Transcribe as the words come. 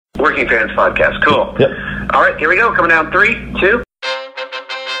Working Fans Podcast. Cool. Yep. All right, here we go. Coming down 3, 2.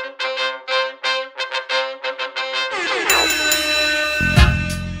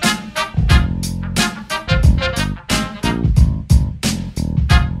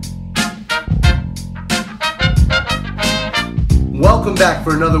 Welcome back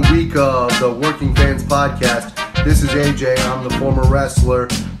for another week of the Working Fans Podcast. This is AJ. I'm the former wrestler.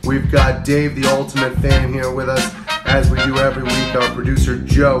 We've got Dave, the ultimate fan, here with us. As we do every week, our producer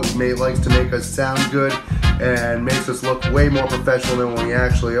Joe likes to make us sound good and makes us look way more professional than we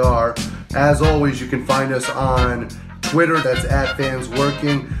actually are. As always, you can find us on Twitter, that's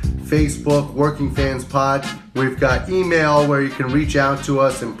 @FansWorking, Facebook, Working Fans Pod. We've got email where you can reach out to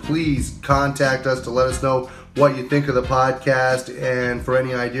us and please contact us to let us know what you think of the podcast and for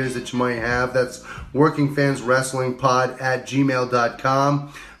any ideas that you might have. That's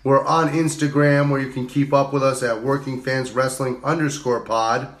workingfanswrestlingpod@gmail.com. We're on Instagram where you can keep up with us at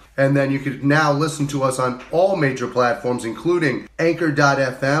workingfanswrestling_pod. And then you can now listen to us on all major platforms, including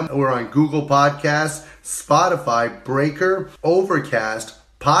Anchor.fm. We're on Google Podcasts, Spotify, Breaker, Overcast,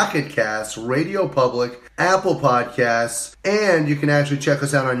 Pocket Casts, Radio Public, Apple Podcasts, and you can actually check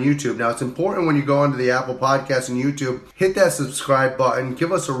us out on YouTube. Now, it's important when you go onto the Apple Podcasts and YouTube, hit that subscribe button,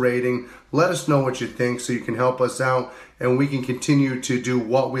 give us a rating, let us know what you think so you can help us out and we can continue to do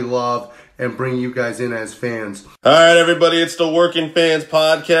what we love and bring you guys in as fans. All right, everybody, it's the Working Fans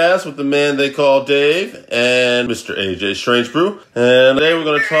Podcast with the man they call Dave and Mr. AJ Strangebrew. And today we're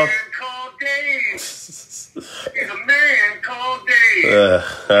going to talk... He's a man called Dave.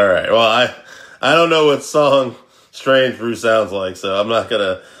 All right. Well, I don't know what song Strange Brew sounds like, so I'm not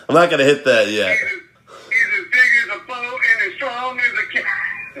gonna hit that yet. He's as big as a boat and as strong as a cat.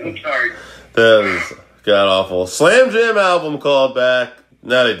 I'm sorry. That is god awful. Slam Jam album called back.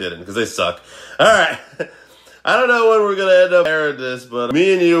 No, they didn't because they suck. All right. I don't know when we're going to end up airing this, but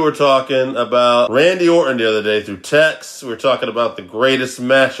me and you were talking about Randy Orton the other day through text. We were talking about the greatest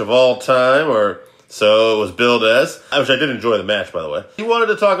match of all time, or so it was billed as, which I did enjoy the match, by the way. He wanted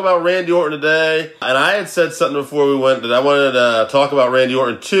to talk about Randy Orton today, and I had said something before we went that I wanted to talk about Randy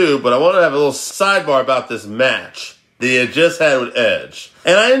Orton too, but I wanted to have a little sidebar about this match that he had just had with Edge.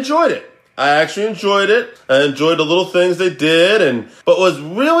 And I enjoyed it. I actually enjoyed it. I enjoyed the little things they did, but what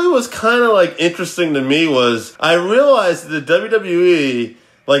really was kind of like interesting to me was I realized that the WWE,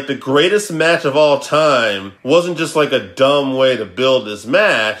 like the greatest match of all time, wasn't just like a dumb way to build this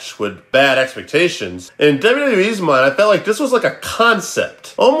match with bad expectations. In WWE's mind, I felt like this was like a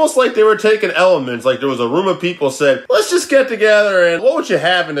concept. Almost like they were taking elements, like there was a room of people said, let's just get together and what would you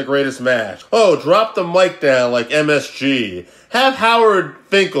have in the greatest match? Oh, drop the mic down like MSG. Have Howard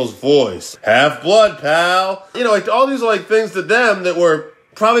Finkel's voice. Have blood, pal. You know, like all these like things to them that were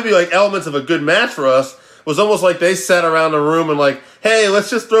probably be like elements of a good match for us was almost like they sat around the room and like, hey, let's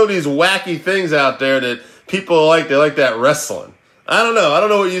just throw these wacky things out there that people like. They like that wrestling. I don't know. I don't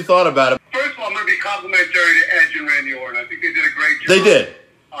know what you thought about it. First of all, I'm going to be complimentary to Edge and Randy Orton. I think they did a great job. They did.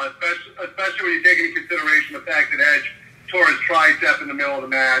 Especially when you take into consideration the fact that Edge tore his tricep in the middle of the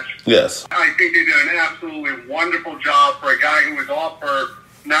match. Yes. I think they did an absolutely wonderful job for a guy who was off for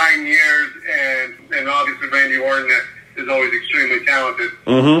 9 years, and obviously Randy Orton is always extremely talented.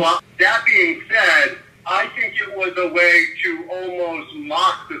 Mm-hmm. Well, that being said, I think it was a way to almost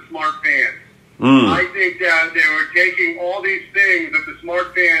mock the smart fans. I think that they were taking all these things that the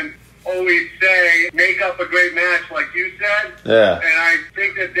smart fans always say make up a great match, like you said. Yeah. And I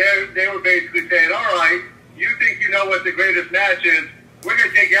think that they were basically saying, all right, you think you know what the greatest match is. We're going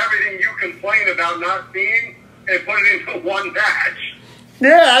to take everything you complain about not seeing and put it into one match.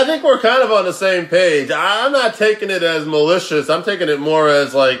 Yeah, I think we're kind of on the same page. I'm not taking it as malicious. I'm taking it more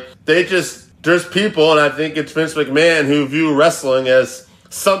as like there's people, and I think it's Vince McMahon, who view wrestling as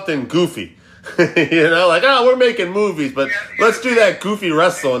something goofy. You know, like, oh, we're making movies, but let's do that goofy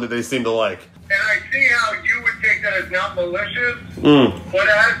wrestling that they seem to like. And I see how you would take that as not malicious, but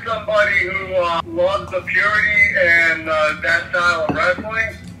as somebody who loves the purity and that style of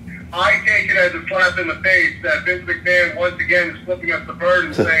wrestling, I take it as a slap in the face that Vince McMahon once again is flipping us the bird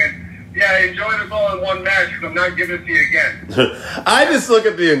and saying, yeah, enjoy this all in one match because I'm not giving it to you again. I just look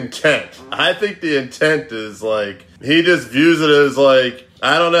at the intent. I think the intent is like, he just views it as like,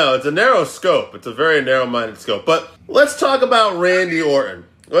 I don't know. It's a narrow scope. It's a very narrow-minded scope. But let's talk about Randy Orton.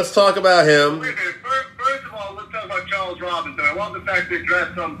 Let's talk about him. Wait a minute. First of all, let's talk about Charles Robinson. I love the fact they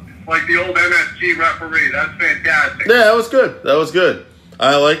dressed him like the old MSG referee. That's fantastic. Yeah, that was good. That was good.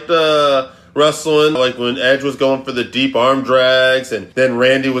 I liked the wrestling, like when Edge was going for the deep arm drags, and then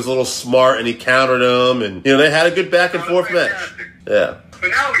Randy was a little smart and he countered him, and you know they had a good back and forth match. Yeah. But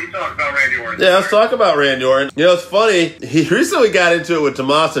now we can talk about Randy Orton. Yeah, let's talk about Randy Orton. You know, it's funny. He recently got into it with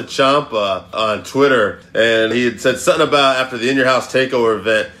Tommaso Ciampa on Twitter, and he had said something about after the In Your House Takeover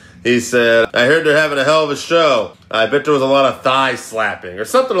event. He said, I heard they're having a hell of a show. I bet there was a lot of thigh slapping or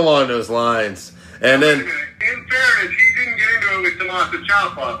something along those lines. And then, in fairness, he didn't get into it with Tommaso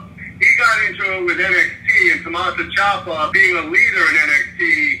Ciampa. He got into it with NXT, and Tommaso Ciampa, being a leader in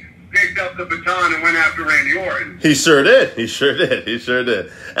NXT, picked up the baton and went after Randy Orton. He sure did. He sure did. He sure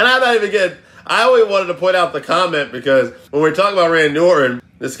did. And I'm not even getting... I only wanted to point out the comment because when we're talking about Randy Orton,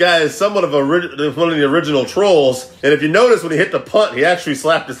 this guy is somewhat of one of the original trolls. And if you notice, when he hit the punt, he actually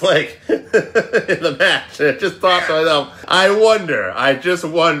slapped his leg in the match. And I just thought to myself, I just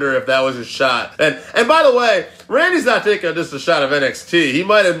wonder if that was a shot. And by the way, Randy's not taking just a shot of NXT. He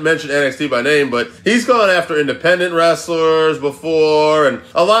might have mentioned NXT by name, but he's gone after independent wrestlers before and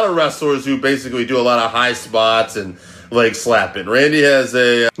a lot of wrestlers who basically do a lot of high spots and leg slapping. Randy has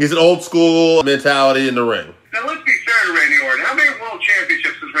he's an old school mentality in the ring. Now let's be fair to Randy Orton. How many world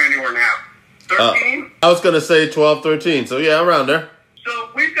championships does Randy Orton have? 13? I was going to say 12, 13. So yeah, around there. So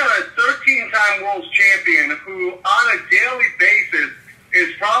we've got a 13-time world champion who on a daily basis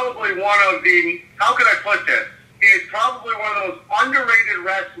is probably one of the, how can I put this? He is probably one of the most underrated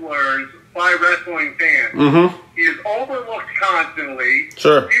wrestlers by wrestling fans. Mm-hmm. He is overlooked constantly.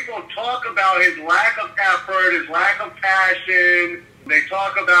 Sure. People talk about his lack of effort, his lack of passion. They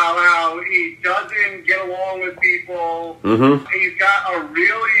talk about how he doesn't get along with people. Mm-hmm. He's got a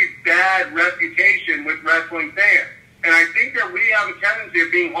really bad reputation with wrestling fans. And I think that we have a tendency of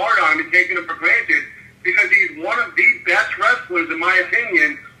being hard on him and taking him for granted because he's one of the best wrestlers, in my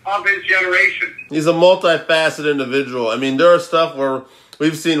opinion, of his generation. He's a multifaceted individual. I mean, there are stuff where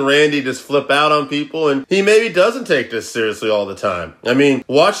we've seen Randy just flip out on people, and he maybe doesn't take this seriously all the time. I mean,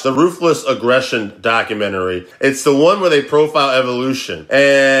 watch the Ruthless Aggression documentary. It's the one where they profile Evolution,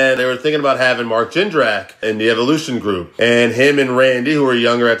 and they were thinking about having Mark Jindrak in the Evolution group, and him and Randy, who were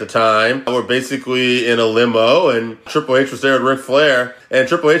younger at the time, were basically in a limo, and Triple H was there with Ric Flair, and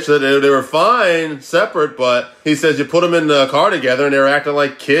Triple H said they were fine, separate, but he says you put them in the car together, and they were acting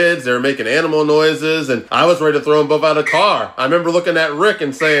like kids, they were making animal noises, and I was ready to throw them both out of the car. I remember looking at Rick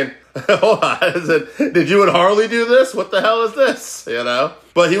and saying, hold on, did you and Harley do this? What the hell is this? You know?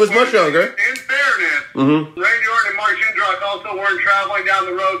 But he was much younger. In fairness, Randy Orton and Mark Jindrak also weren't traveling down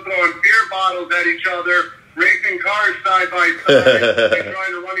the road throwing beer bottles at each other, racing cars side by side, and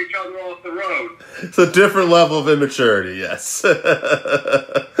trying to run each other off the road. It's a different level of immaturity, yes. I'm just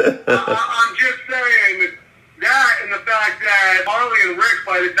saying that and the fact that Harley and Rick,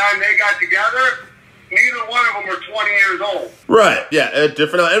 by the time they got together, neither one of them were 20 years old. Right, yeah,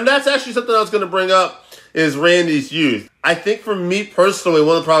 different. And that's actually something I was going to bring up is Randy's youth. I think for me personally,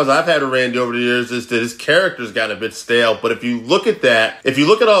 one of the problems I've had with Randy over the years is that his character's gotten a bit stale. But if you look at that, if you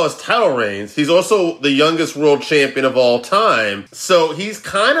look at all his title reigns, he's also the youngest world champion of all time. So he's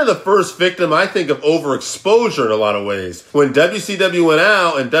kind of the first victim, I think, of overexposure in a lot of ways. When WCW went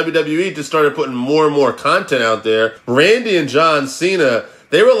out and WWE just started putting more and more content out there, Randy and John Cena,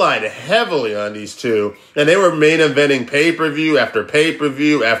 they relied heavily on these two, and they were main eventing pay-per-view after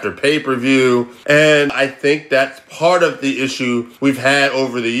pay-per-view after pay-per-view, and I think that's part of the issue we've had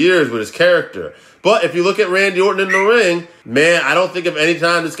over the years with his character. But if you look at Randy Orton in the ring, man, I don't think of any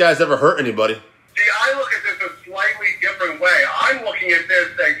time this guy's ever hurt anybody. See, I look at this a slightly different way. I'm looking at this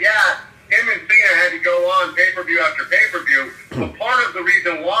that, him and Cena had to go on pay-per-view after pay-per-view, but part of the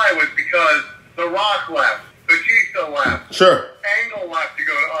reason why was because The Rock left. Batista left. Sure. Angle left to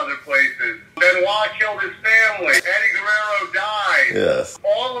go to other places. Benoit killed his family. Eddie Guerrero died. Yes.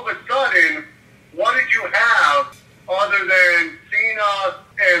 All of a sudden, what did you have other than Cena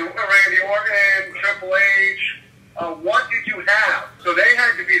and Randy Orton, Triple H? What did you have? So they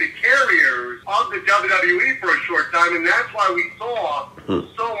had to be the carriers of the WWE for a short time, and that's why we saw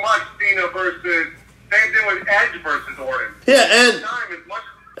so much Cena versus, same thing with Edge versus Orton. Yeah,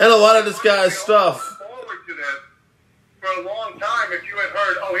 and a lot of this guy's stuff. To this for a long time. If you had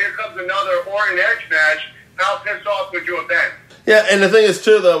heard, oh, here comes another Orton Edge match, how pissed off would you have been? Yeah, and the thing is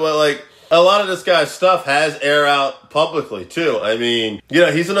too, though, but like a lot of this guy's stuff has air out publicly too. I mean,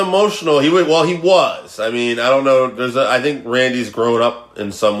 he's an emotional. He was. I mean, I don't know. I think Randy's grown up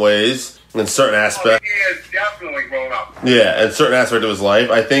in some ways. In certain aspects. He has definitely grown up. Yeah, in certain aspect of his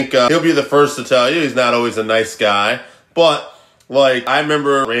life. I think he'll be the first to tell you he's not always a nice guy, but. Like, I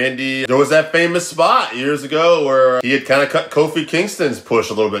remember Randy, there was that famous spot years ago where he had kind of cut Kofi Kingston's push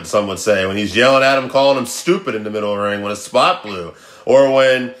a little bit, some would say, when he's yelling at him, calling him stupid in the middle of the ring when a spot blew. Or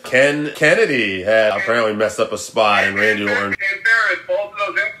when Ken Kennedy had apparently messed up a spot and Randy Orton. In fairness, both of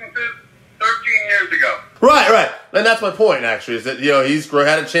those instances, 13 years ago. Right. And that's my point, actually, is that, he's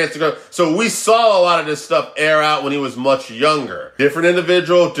had a chance to go. So we saw a lot of this stuff air out when he was much younger. Different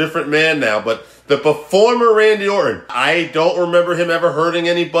individual, different man now. But the performer Randy Orton, I don't remember him ever hurting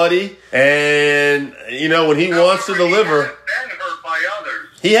anybody. And, when he wants to deliver... He has been hurt by others.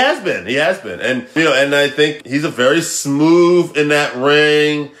 He has been. And, and I think he's a very smooth in that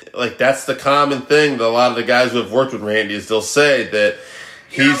ring. Like, that's the common thing that a lot of the guys who have worked with Randy is they'll say that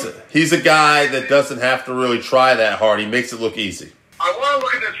he's a guy that doesn't have to really try that hard. He makes it look easy. I want to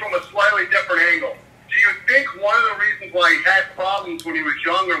look at this from a slightly different angle. Do you think one of the reasons why he had problems when he was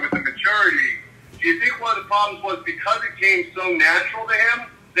younger with the maturity, do you think one of the problems was because it came so natural to him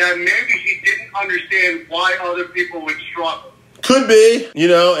that maybe he didn't understand why other people would struggle? Could be,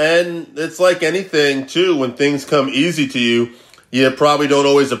 and it's like anything, too. When things come easy to you, you probably don't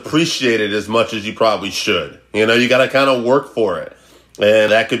always appreciate it as much as you probably should. You got to kind of work for it.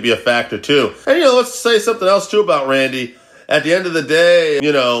 And that could be a factor, too. And, let's say something else, too, about Randy. At the end of the day,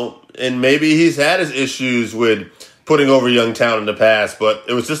 and maybe he's had his issues with putting over Youngstown in the past, but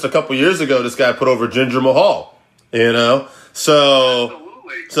it was just a couple years ago this guy put over Jinder Mahal, So,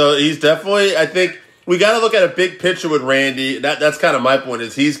 Absolutely. So he's definitely, I think, we got to look at a big picture with Randy. That's kind of my point,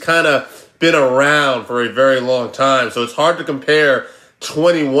 is he's kind of been around for a very long time. So it's hard to compare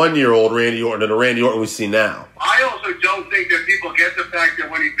 21-year-old Randy Orton to the Randy Orton we see now. I also don't think that people get the fact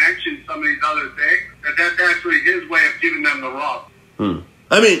that when he mentions some of these other things, that's actually his way of giving them the rub.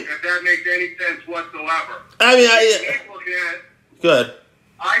 I mean, if that makes any sense whatsoever. I mean, he's looking at it. Good.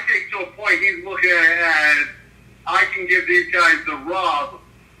 I think to a point he's looking at it as I can give these guys the rub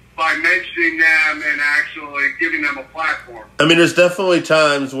by mentioning them and actually giving them a platform. I mean, there's definitely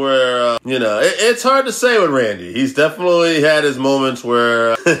times where, it's hard to say with Randy. He's definitely had his moments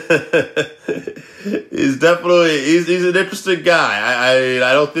where he's an interesting guy.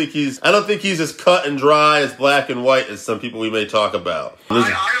 I don't think he's as cut and dry, as black and white as some people we may talk about.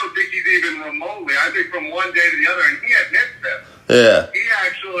 I don't think he's even remotely. I think from one day to the other, and he admits this. Yeah. He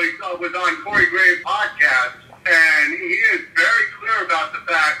actually was on Corey Graves' podcast, and he is very clear about the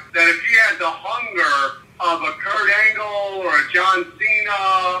fact that if he had the hunger of a Kurt Angle or a John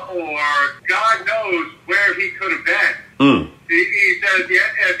Cena or God knows where he could have been. He said at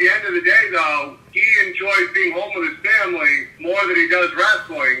the end of the day, though, he enjoys being home with his family more than he does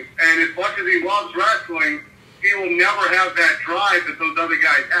wrestling. And as much as he loves wrestling, he will never have that drive that those other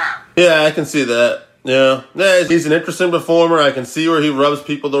guys have. Yeah, I can see that. Yeah, he's an interesting performer. I can see where he rubs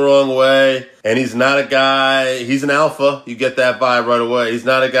people the wrong way. And he's not a guy, he's an alpha. You get that vibe right away. He's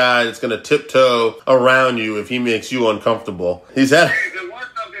not a guy that's going to tiptoe around you if he makes you uncomfortable. Hey, there was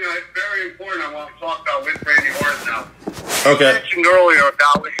something very important I want to talk about with Randy Orton now. Okay. You mentioned earlier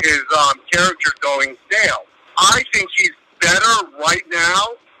about his character going stale. I think he's better right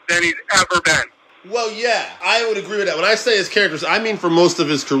now than he's ever been. Well, yeah, I would agree with that. When I say his characters, I mean for most of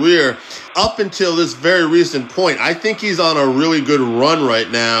his career, up until this very recent point. I think he's on a really good run right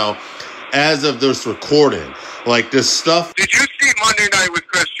now as of this recording. Like, this stuff... Did you see Monday Night with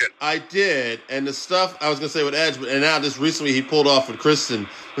Christian? I did, and the stuff, I was going to say with Edge, and now just recently he pulled off with Kristen,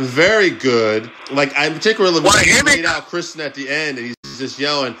 very good. Like, I particularly laid out Kristen at the end, and he's just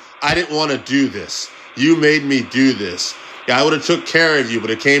yelling, I didn't want to do this. You made me do this. I would have took care of you, but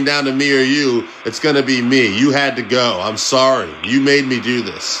it came down to me or you. It's going to be me. You had to go. I'm sorry. You made me do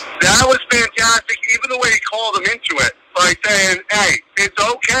this. That was fantastic, even the way he called him into it. By saying, hey, it's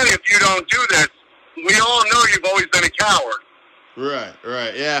okay if you don't do this. We all know you've always been a coward. Right,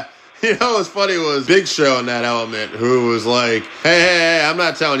 yeah. What's funny was Big Show in that element, who was like, hey, I'm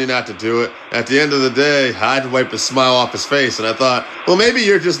not telling you not to do it. At the end of the day, I'd wipe a smile off his face. And I thought, well, maybe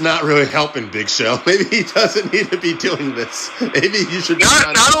you're just not really helping Big Show. Maybe he doesn't need to be doing this. Maybe you should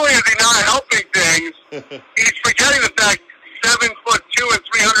not only is he not helping things, he's forgetting the fact 7'2" and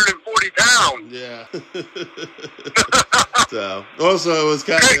 340 pounds. Yeah. So, also, it was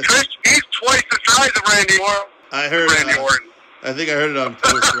kind of... Chris, he's twice the size of Randy Orton. I heard Randy Orton. I think I heard it on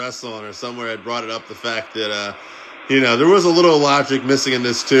Post Wrestling or somewhere. Had brought it up, the fact that there was a little logic missing in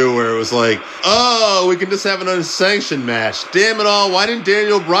this too, where it was like, oh, we can just have an unsanctioned match. Damn it all! Why didn't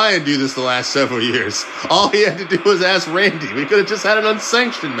Daniel Bryan do this the last several years? All he had to do was ask Randy. We could have just had an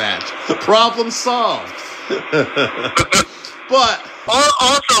unsanctioned match. Problem solved. But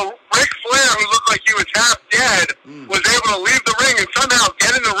also, Ric Flair, who looked like he was half dead, was able to leave the ring and somehow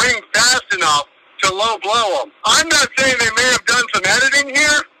get in the ring fast enough to low blow him. I'm not saying they may have done some editing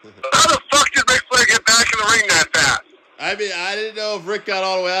here. How the fuck did Ric Flair get back in the ring that fast? I mean, I didn't know if Rick got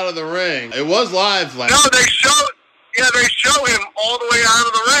all the way out of the ring. It was live last No, they show him all the way out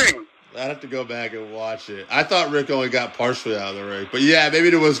of the ring. I'd have to go back and watch it. I thought Rick only got partially out of the ring. But yeah, maybe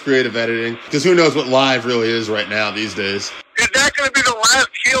there was creative editing. Because who knows what live really is right now these days. Is that going to be the last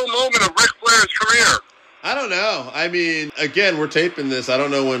heel moment of Ric Flair's career? I don't know. I mean, again, we're taping this. I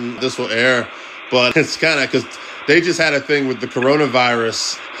don't know when this will air. But it's kind of because they just had a thing with the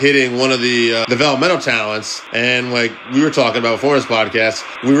coronavirus hitting one of the developmental talents. And like we were talking about before this podcast,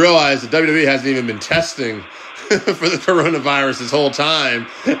 we realized that WWE hasn't even been testing for the coronavirus this whole time.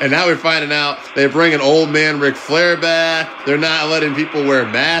 And now we're finding out they're bringing old man Ric Flair back. They're not letting people wear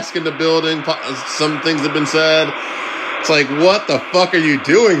masks in the building. Some things have been said. It's like, what the fuck are you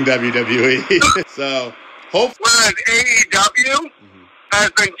doing, WWE? So, hopefully. Whereas AEW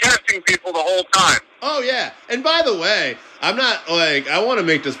has been testing people the whole time. Oh, yeah. And by the way, I'm not, like, I want to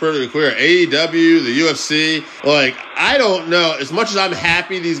make this perfectly clear. AEW, the UFC, like, I don't know. As much as I'm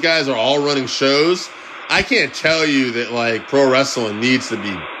happy these guys are all running shows, I can't tell you that, like, pro wrestling needs to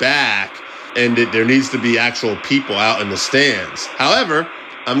be back and that there needs to be actual people out in the stands. However,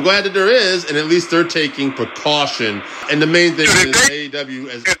 I'm glad that there is, and at least they're taking precaution. And the main thing is AEW...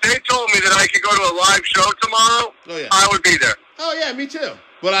 If they told me that I could go to a live show tomorrow, I would be there. Oh, yeah, me too.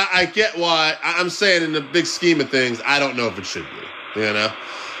 But I get why. I'm saying in the big scheme of things, I don't know if it should be, you know?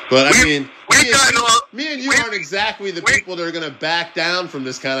 But, I mean... Me and you aren't exactly the people that are going to back down from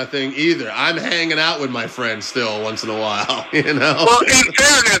this kind of thing either. I'm hanging out with my friends still once in a while, you know? Well, in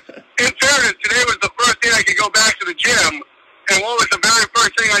fairness, today was the first day I could go back to the gym, and what was the very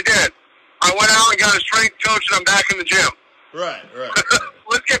first thing I did? I went out and got a strength coach, and I'm back in the gym. Right.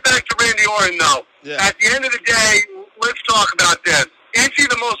 Let's get back to Randy Orton, though. Yeah. At the end of the day, let's talk about this. Is he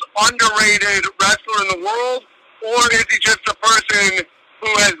the most underrated wrestler in the world, or is he just a person who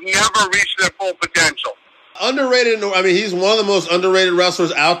has never reached their full potential? Underrated, I mean, he's one of the most underrated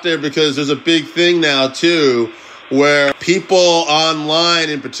wrestlers out there because there's a big thing now, too, where people online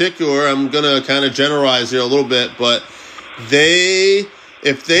in particular, I'm going to kind of generalize here a little bit, but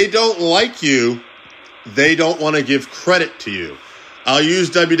if they don't like you, they don't want to give credit to you. I'll use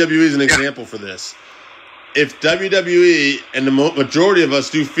WWE as an example for this. If WWE, and the majority of us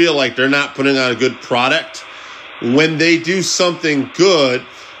do feel like they're not putting out a good product, when they do something good,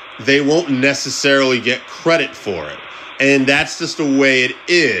 they won't necessarily get credit for it. And that's just the way it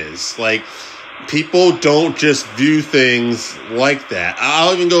is. Like, people don't just view things like that.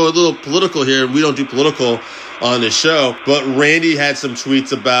 I'll even go a little political here. We don't do political on this show, but Randy had some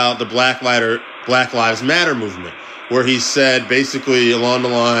tweets about the Black Lives Matter movement, where he said basically along the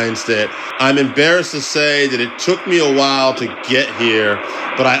lines that I'm embarrassed to say that it took me a while to get here,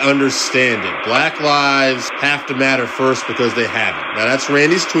 but I understand it. Black lives have to matter first because they haven't. Now that's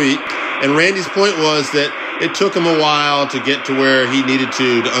Randy's tweet, and Randy's point was that it took him a while to get to where he needed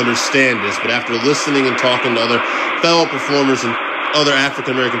to understand this, but after listening and talking to other fellow performers and other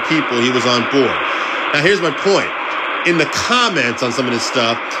African-American people, he was on board. Now here's my point. In the comments on some of this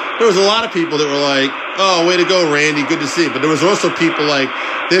stuff, there was a lot of people that were like, oh, way to go, Randy, good to see. But there was also people like,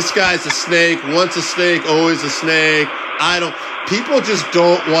 this guy's a snake, once a snake, always a snake. People just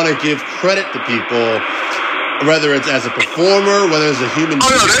don't want to give credit to people, whether it's as a performer, whether it's a human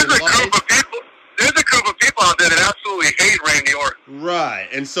being. There's a group of people out there that absolutely hate Randy Orton. Right,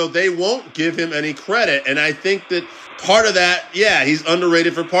 and so they won't give him any credit. And I think that part of that, yeah, he's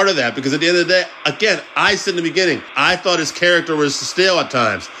underrated for part of that, because at the end of the day, again, I said in the beginning, I thought his character was stale at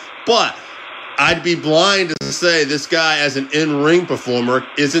times, but I'd be blind to say this guy as an in-ring performer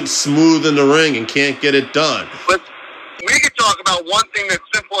isn't smooth in the ring and can't get it done. But we could talk about one thing that's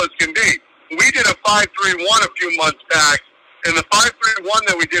simple as can be. We did a 5-3-1 a few months back, and the 5-3-1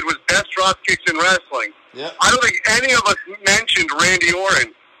 that we did was best drop kicks in wrestling. Yep. I don't think any of us mentioned Randy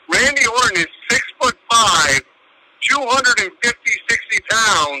Orton. Randy Orton is 6'5", 250, 60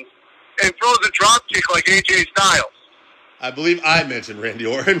 pounds, and throws a drop kick like AJ Styles. I believe I mentioned Randy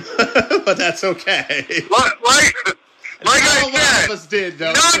Orton, but that's okay. Like I said, none of us did,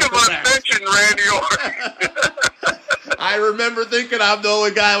 though. None of us mentioned Randy Orton. I remember thinking I'm the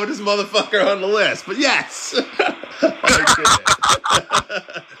only guy with this motherfucker on the list, but yes.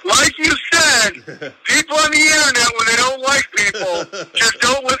 Like you said, people on the internet, when they don't like people, just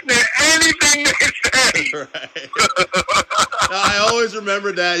don't listen to anything they say. Right. I always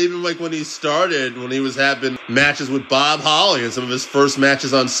remember that, even like when he started, when he was having matches with Bob Holly and some of his first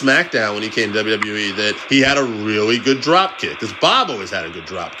matches on SmackDown when he came to WWE, that he had a really good drop kick, because Bob always had a good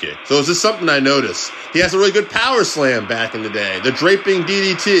drop kick. So it's just something I noticed. He has a really good power slam back in the day, the draping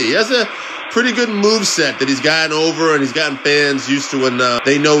DDT. He has a pretty good moveset that he's gotten over, and he's gotten fans used to when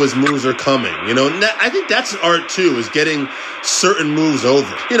they know his moves are coming. You know, and I think that's an art too, is getting certain moves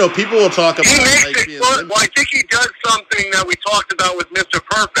over. You know, people will talk about I think he does something that we talked about with Mr.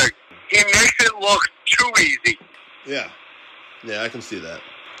 Perfect. he makes it look too easy. Yeah. Yeah, I can see that.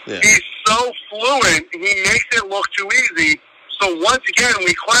 Yeah. He's so fluent, he makes it look too easy. So once again,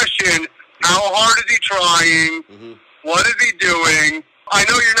 we question, how hard is he trying? Mm-hmm. What is he doing? I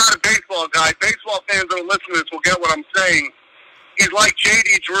know you're not a baseball guy. Baseball fans that are listening to this will get what I'm saying. He's like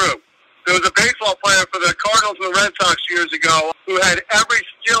J.D. Drew. There was a baseball player for the Cardinals and the Red Sox years ago who had every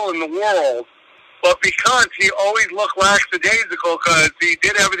skill in the world, but because he always looked lackadaisical because he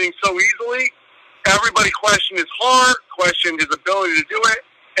did everything so easily, everybody questioned his heart, questioned his ability to do it,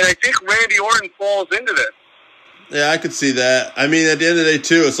 and I think Randy Orton falls into this. Yeah, I could see that. I mean, at the end of the day,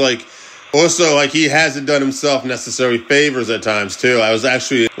 too, it's like, also, like, he hasn't done himself necessary favors at times, too. I was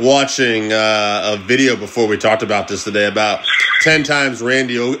actually watching a video before we talked about this today about 10 times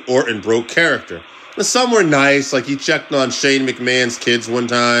Randy Orton broke character. Some were nice, like he checked on Shane McMahon's kids one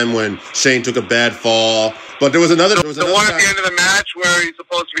time when Shane took a bad fall. But there was another The one at the end of the match where he's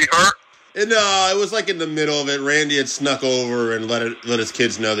supposed to be hurt? No, it was like in the middle of it. Randy had snuck over and let his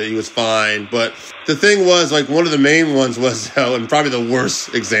kids know that he was fine. But the thing was, like, one of the main ones was, and probably the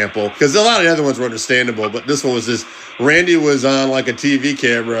worst example, because a lot of the other ones were understandable, but this one was this. Randy was on, like, a TV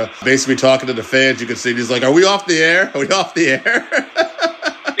camera, basically talking to the fans. You could see, he's like, are we off the air? Are we off the air?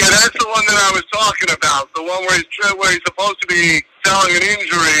 Yeah, that's the one that I was talking about. The one where he's supposed to be selling an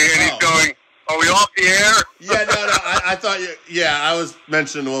injury, and he's going, are we off the air? Yeah, no, I thought I was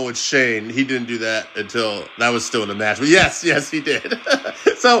mentioning the one with Shane. He didn't do that until that was still in the match. But yes, he did.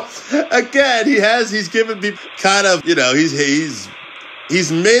 So again, he's given me kind of,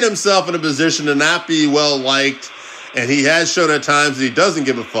 he's made himself in a position to not be well liked, and he has shown at times that he doesn't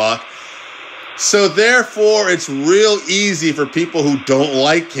give a fuck. So therefore, it's real easy for people who don't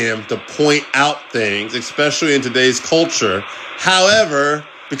like him to point out things, especially in today's culture. However,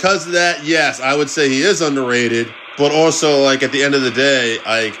 because of that, yes, I would say he is underrated, but also, like, at the end of the day,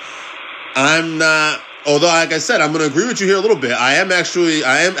 like, I'm not, although, like I said, I'm going to agree with you here a little bit. I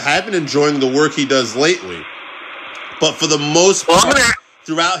have been enjoying the work he does lately, but for the most part,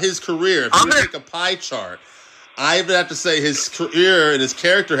 throughout his career, if you take a pie chart, I would have to say his career and his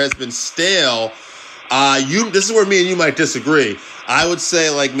character has been stale. This is where me and you might disagree. I would say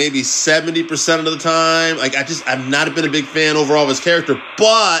like maybe 70% of the time. Like I've not been a big fan overall of his character,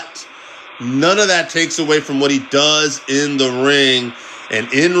 but none of that takes away from what he does in the ring.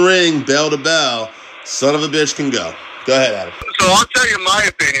 And in ring, bell to bell, son of a bitch can go. Go ahead, Adam. So I'll tell you my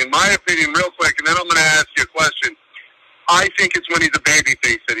opinion real quick, and then I'm going to ask you a question. I think it's when he's a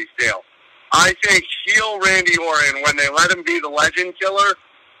babyface that he's stale. I think heel Randy Orton, when they let him be the legend killer,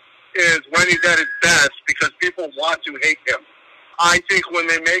 is when he's at his best because people want to hate him. I think when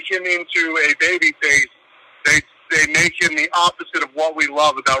they make him into a babyface, they make him the opposite of what we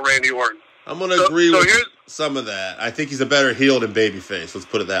love about Randy Orton. I'm going to agree with some of that. I think he's a better heel than babyface. Let's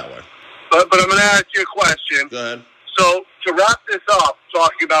put it that way. But I'm going to ask you a question. Go ahead. So to wrap this up,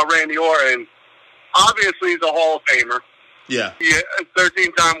 talking about Randy Orton, obviously he's a Hall of Famer. Yeah. He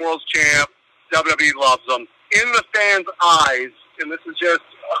 13-time world champ. WWE loves him. In the fans' eyes, and this is just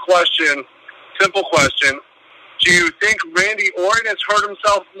a question, simple question, do you think Randy Orton has hurt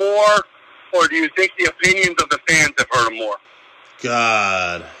himself more, or do you think the opinions of the fans have hurt him more?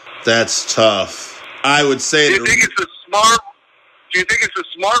 God, that's tough. I would say Do you think it's the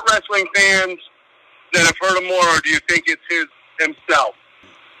smart wrestling fans that have hurt him more, or do you think it's himself?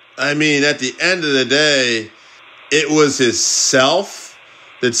 I mean, at the end of the day, it was his self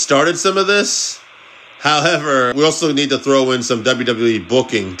that started some of this. However, we also need to throw in some WWE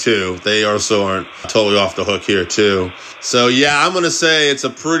booking, too. They also aren't totally off the hook here, too. So, yeah, I'm going to say it's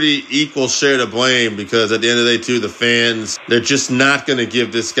a pretty equal share to blame because at the end of the day, too, the fans, they're just not going to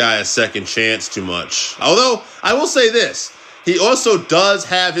give this guy a second chance too much. Although, I will say this. He also does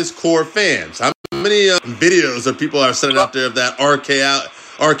have his core fans. How many videos of people are sending out there of that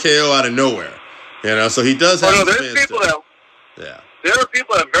RKO out of nowhere? You know, so he does have his fans, people too. Yeah. There are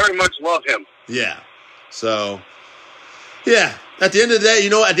people that very much love him. Yeah. So, yeah, at the end of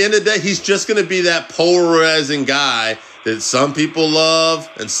the day, he's just going to be that polarizing guy that some people love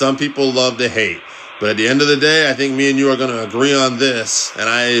and some people love to hate. But at the end of the day, I think me and you are going to agree on this, and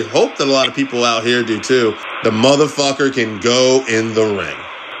I hope that a lot of people out here do too. The motherfucker can go in the ring.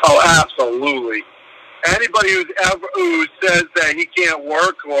 Oh, absolutely. Anybody who says that he can't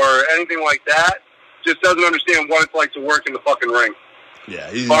work or anything like that just doesn't understand what it's like to work in the fucking ring.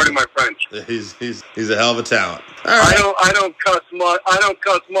 Yeah, pardon my French. He's a hell of a talent. All right. I don't cuss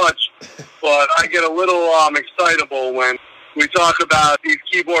much, but I get a little excitable when we talk about these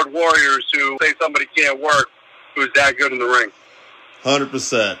keyboard warriors who say somebody can't work who's that good in the ring.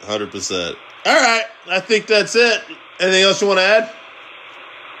 100%. All right, I think that's it. Anything else you want to add?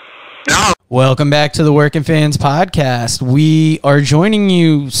 Welcome back to the Working Fans Podcast. We are joining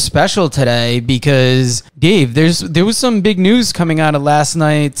you special today because, Dave, there was some big news coming out of last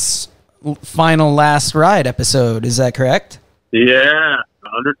night's final Last Ride episode. Is that correct? Yeah.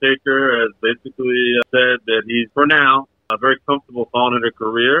 Undertaker has basically said that he's, for now, very comfortable calling it a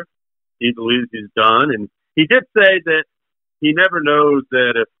career. He believes he's done. And he did say that he never knows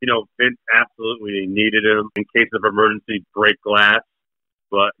that if, Vince absolutely needed him in case of emergency, break glass.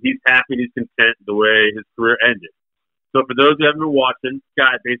 But he's happy and he's content the way his career ended. So for those who haven't been watching,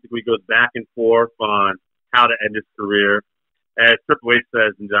 Scott basically goes back and forth on how to end his career. As Triple H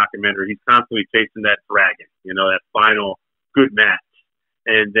says in the documentary, he's constantly chasing that dragon, that final good match.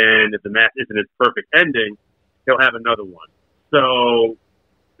 And then if the match isn't his perfect ending, he'll have another one. So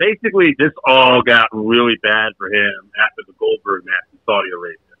basically this all got really bad for him after the Goldberg match in Saudi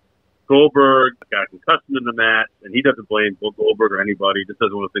Arabia. Goldberg got a concussion in the match, and he doesn't blame Goldberg or anybody. He just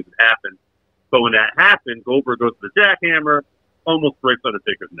doesn't want things to happen. But when that happened, Goldberg goes to the jackhammer, almost breaks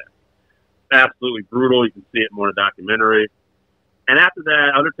Undertaker's neck. Absolutely brutal. You can see it more in the documentary. And after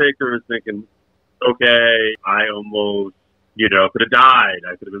that, Undertaker is thinking, okay, I almost, could have died.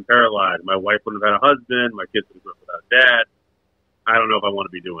 I could have been paralyzed. My wife wouldn't have had a husband. My kids would have grown up without a dad. I don't know if I want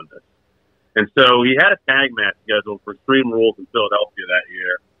to be doing this. And so he had a tag match scheduled for Extreme Rules in Philadelphia that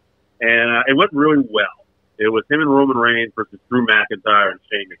year. And it went really well. It was him and Roman Reigns versus Drew McIntyre and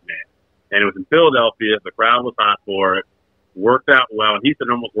Shane McMahon. And it was in Philadelphia. The crowd was hot for it. Worked out well. And he said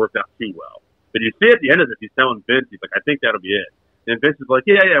it almost worked out too well. But you see at the end of this, he's telling Vince, he's like, I think that'll be it. And Vince is like,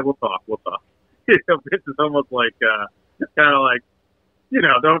 yeah, we'll talk. Vince is almost like, kind of like,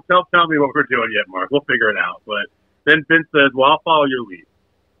 don't tell me what we're doing yet, Mark. We'll figure it out. But then Vince says, well, I'll follow your lead.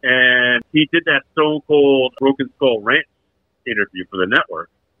 And he did that Stone Cold Broken Skull Ranch interview for the network.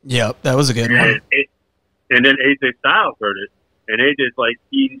 Yep, that was a good one. And then AJ Styles heard it, and AJ's like,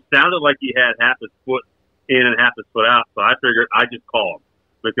 he sounded like he had half his foot in and half his foot out, so I figured I'd just call him.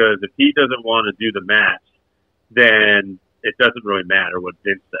 Because if he doesn't want to do the match, then it doesn't really matter what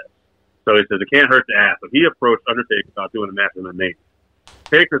Vince says. So he says, it can't hurt to ask. So he approached Undertaker about doing a match with Nate.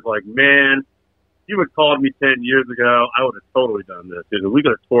 Taker's like, man, you had called me 10 years ago, I would have totally done this. We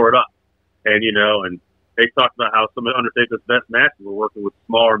could have tore it up. And, and they talked about how some of Undertaker's best matches were working with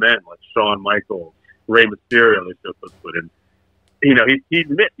smaller men like Shawn Michaels, Rey Mysterio. They still put in. He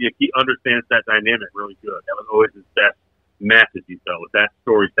admits he understands that dynamic really good. That was always his best matches he felt, with that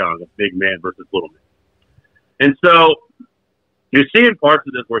storytelling of big man versus little man. And so you're seeing parts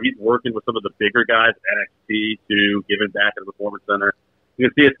of this where he's working with some of the bigger guys at NXT to give him back at the Performance Center. You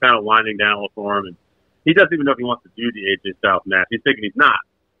can see it's kind of winding down a little for him, and he doesn't even know if he wants to do the AJ Styles match. He's thinking he's not.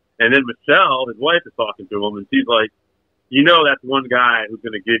 And then Michelle, his wife, is talking to him, and she's like, that's one guy who's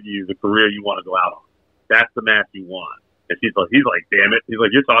going to give you the career you want to go out on. That's the match you want. And he's like, damn it. He's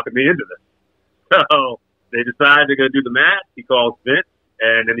like, you're talking me into this. So they decide they're going to do the match. He calls Vince,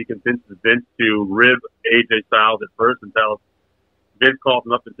 and then he convinces Vince to rib AJ Styles at first and tells Vince calls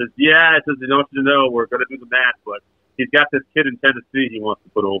him up and says, yeah, it says, I want you to know we're going to do the match, but he's got this kid in Tennessee he wants to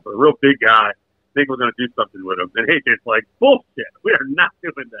put over, a real big guy. I think we're going to do something with him. And AJ's like, bullshit. We are not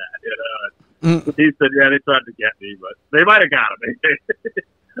doing that. He said, yeah, they tried to get me, but they might have got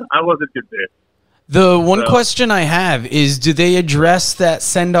him. I wasn't convinced. The one question I have is, do they address that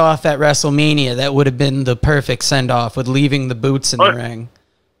send-off at WrestleMania? That would have been the perfect send-off with leaving the boots in the ring.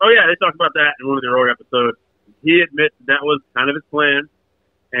 Oh, yeah, they talked about that in one of the earlier episodes. He admits that was kind of his plan,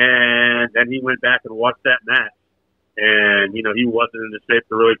 and then he went back and watched that match. And, he wasn't in the shape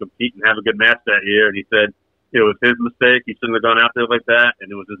to really compete and have a good match that year. And he said it was his mistake. He shouldn't have gone out there like that.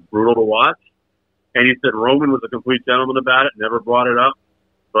 And it was just brutal to watch. And he said Roman was a complete gentleman about it, never brought it up.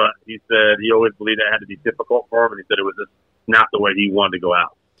 But he said he always believed that had to be difficult for him. And he said it was just not the way he wanted to go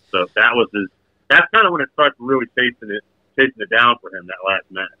out. So that's kind of when it starts really chasing it down for him, that last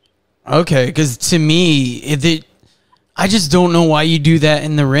match. Okay, because to me, I just don't know why you do that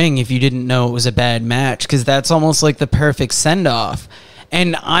in the ring if you didn't know it was a bad match, because that's almost like the perfect send-off.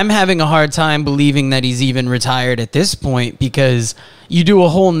 And I'm having a hard time believing that he's even retired at this point, because you do a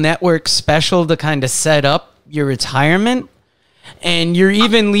whole network special to kind of set up your retirement, and you're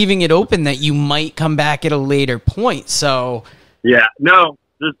even leaving it open that you might come back at a later point. So yeah, no,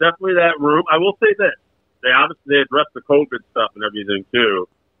 there's definitely that room. I will say this. They obviously addressed the COVID stuff and everything too,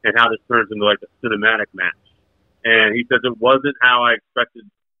 and how this turns into like a cinematic match. And he says it wasn't how I expected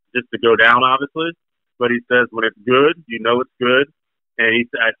this to go down, obviously. But he says when it's good, it's good. And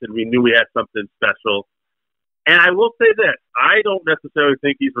I said we knew we had something special. And I will say this. I don't necessarily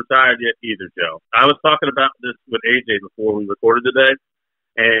think he's retired yet either, Joe. I was talking about this with AJ before we recorded today,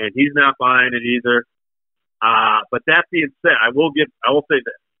 and he's not buying it either. But that being said, I will say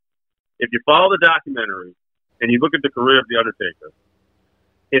this. if you follow the documentary and you look at the career of The Undertaker,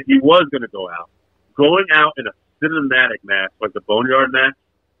 if he was going to go out, going out in a cinematic match like the Boneyard match,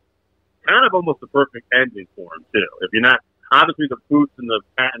 kind of almost the perfect ending for him, too. If you're not, obviously the boots and the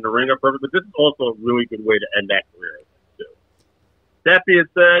pat and the ring are perfect, but this is also a really good way to end that career, too. That being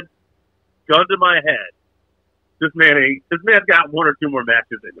said, gun to my head, this man's got one or two more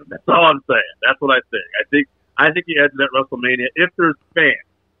matches in him. That's all I'm saying. That's what I think. I think he heads at WrestleMania if there's fans.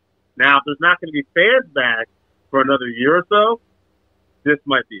 Now, if there's not going to be fans back for another year or so, this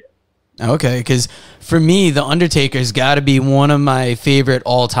might be it. Okay, because for me, The Undertaker's got to be one of my favorite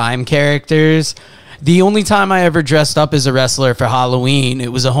all-time characters. The only time I ever dressed up as a wrestler for Halloween,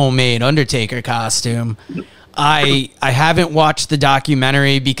 it was a homemade Undertaker costume. I haven't watched the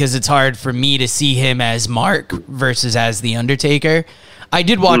documentary because it's hard for me to see him as Mark versus as The Undertaker. I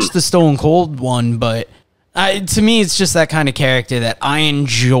did watch the Stone Cold one, but to me, it's just that kind of character that I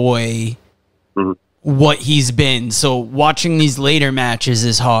enjoy what he's been. So watching these later matches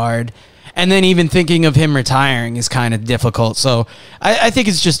is hard. And then even thinking of him retiring is kind of difficult. So I think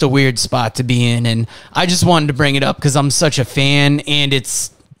it's just a weird spot to be in. And I just wanted to bring it up because I'm such a fan. And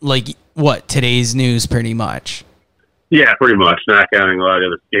it's like, what, today's news pretty much. Yeah, pretty much. Not counting a lot of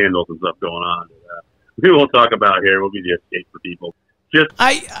other scandals and stuff going on. People we'll talk about here will be the escape for people.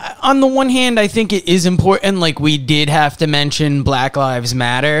 On the one hand, I think it is important. Like, we did have to mention Black Lives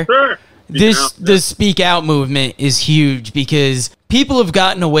Matter. Sure. The Speak Out movement is huge because people have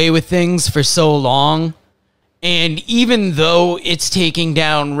gotten away with things for so long. And even though it's taking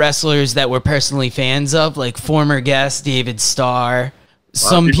down wrestlers that we're personally fans of, like former guest David Starr,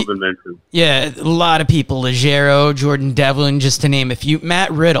 some people been mentioned. Yeah, a lot of people, Legero, Jordan Devlin, just to name a few.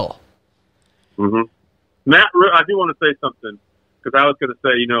 Matt Riddle. Matt Riddle, I do want to say something because I was going to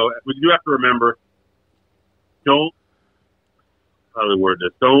say, you know, we do have to remember, how do we word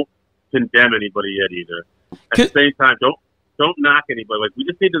this? Don't condemn anybody yet either. At the same time, don't knock anybody. Like, we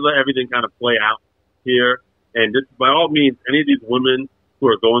just need to let everything kind of play out here. And just by all means, any of these women who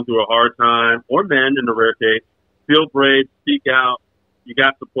are going through a hard time, or men in the rare case, feel brave, speak out. You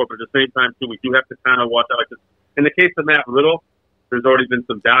got support, but at the same time, too, we do have to kind of watch out. Like this. In the case of Matt Riddle, there's already been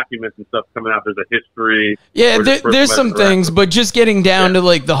some documents and stuff coming out. There's a history. Yeah, there's some things, but just getting down to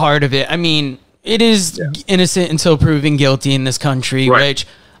like the heart of it. I mean, it is innocent until proven guilty in this country, which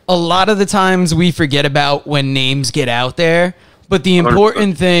a lot of the times we forget about when names get out there. But the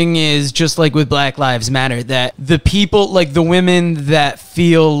important 100%. Thing is, just like with Black Lives Matter, that the people, like the women that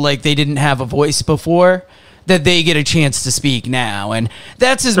feel like they didn't have a voice before, that they get a chance to speak now. And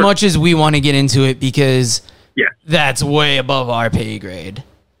that's as much as we want to get into it because that's way above our pay grade.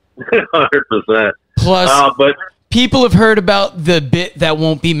 100%. Plus, people have heard about the bit that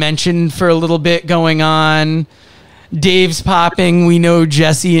won't be mentioned for a little bit going on. Dave's popping. We know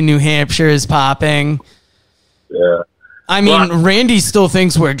Jesse in New Hampshire is popping. Yeah. I mean, Randy still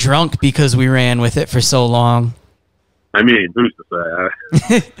thinks we're drunk because we ran with it for so long. I mean, who's to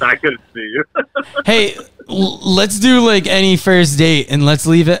say? I couldn't see you. Hey, let's do like any first date, and let's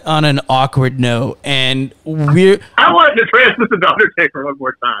leave it on an awkward note. And I wanted to transition to Undertaker one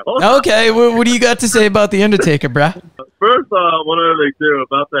more time. Okay, what do you got to say about the Undertaker, bruh? First, one other thing too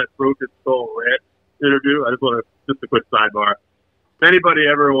about that Broken Skull rant interview. I just want to just a quick sidebar. If anybody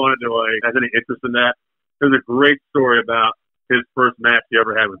ever wanted to has any interest in that, there's a great story about his first match he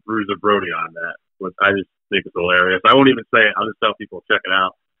ever had with Bruiser Brody on that, which I just think is hilarious. I won't even say it. I'll just tell people check it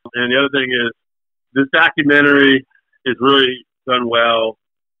out. And the other thing is, this documentary is really done well,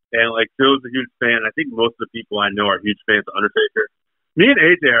 and like Joe's a huge fan. I think most of the people I know are huge fans of Undertaker. Me and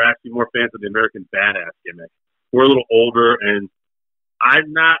AJ are actually more fans of the American Badass gimmick. We're a little older, and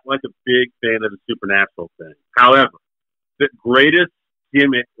I'm not like a big fan of the Supernatural thing. However, the greatest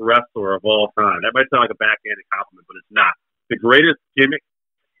gimmick wrestler of all time. That might sound like a backhanded compliment, but it's not. The greatest gimmick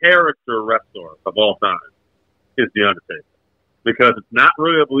character wrestler of all time is The Undertaker. Because it's not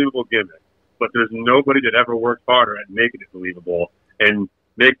really a believable gimmick, but there's nobody that ever worked harder at making it believable and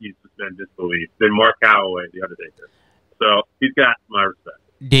making you suspend disbelief than Mark Calloway, The Undertaker. So he's got my respect.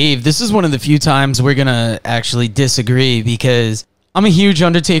 Dave, this is one of the few times we're going to actually disagree because I'm a huge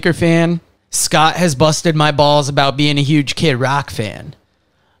Undertaker fan. Scott has busted my balls about being a huge Kid Rock fan.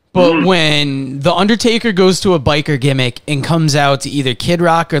 But when The Undertaker goes to a biker gimmick and comes out to either Kid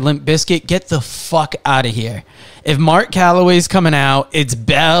Rock or Limp Bizkit, get the fuck out of here. If Mark Calloway's coming out, it's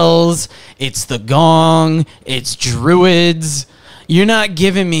bells, it's the gong, it's druids. You're not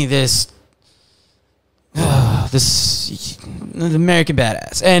giving me this the American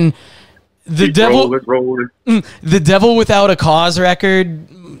Badass. And the Devil Without a Cause record,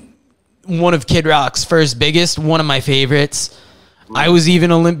 one of Kid Rock's first biggest, one of my favorites. I was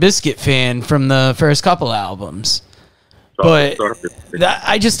even a Limp Bizkit fan from the first couple albums. But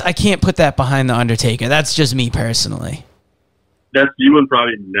I can't put that behind The Undertaker. That's just me personally. That's you and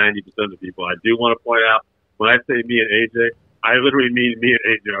probably 90% of the people. I do want to point out, when I say me and AJ, I literally mean me and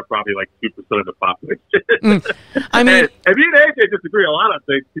AJ are probably like 2% of the population. I mean, and me and AJ disagree on a lot of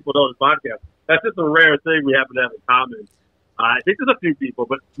things people know in this podcast. That's just a rare thing we happen to have in common. I think there's a few people,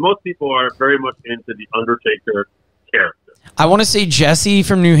 but most people are very much into the Undertaker character. I want to say Jesse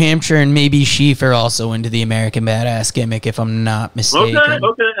from New Hampshire and maybe Sheaf are also into the American Badass gimmick, if I'm not mistaken.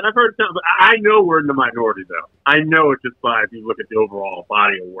 Okay, and I've heard some, but I know we're in the minority, though. I know it just by if you look at the overall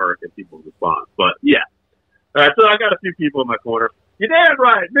body of work and people's response. But, yeah. All right, so I got a few people in my corner. You're damn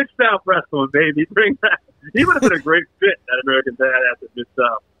right. Mid-South Wrestling, baby. Bring that. He would have been a great fit, that American Badass at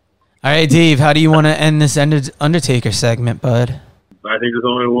Mid-South. All right, Dave, how do you want to end this Undertaker segment, bud? I think there's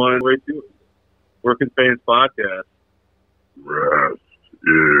only one way to it. Working Fans Podcast. Rest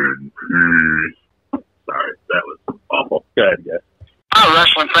in peace. Sorry, that was awful. Go ahead, guys. Hi,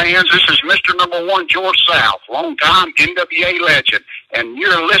 wrestling fans. This is Mr. Number One, George South, longtime NWA legend, and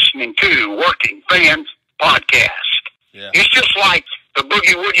you're listening to Working Fans Podcast. Yeah. It's just like the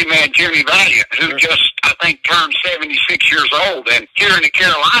Boogie Woogie man, Jimmy Valiant, who just, I think, turned 76 years old. And here in the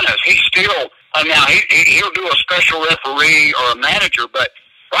Carolinas, he's still, now he'll do a special referee or a manager, but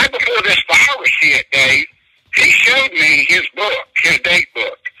right before this virus hit, Dave, he showed me his book, his date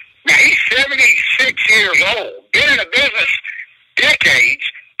book. Now, he's 76 years old, been in the business decades,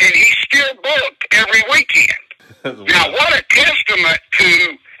 and he's still booked every weekend. Now, what a testament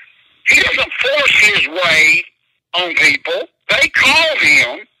to, he doesn't force his way on people. They call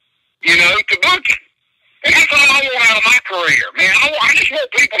him, to book him. And that's all I want out of my career, man. I just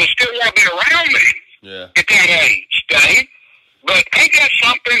want people to still want to be around me at that age, Dave. But ain't that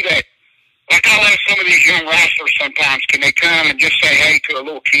something that, like I let some of these young wrestlers sometimes, can they come and just say hey to a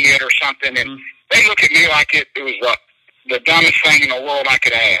little kid or something, and they look at me like it was the dumbest thing in the world I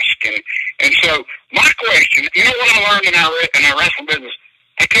could ask. And so my question, you know what I learned in our wrestling business?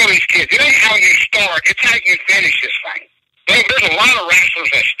 I tell these kids, it ain't how you start, it's how you finish this thing. There's a lot of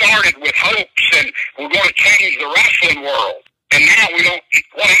wrestlers that started with hopes and we're going to change the wrestling world, and now we don't.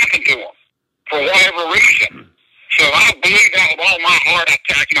 What happened to them for whatever reason? So I believe that with all my heart.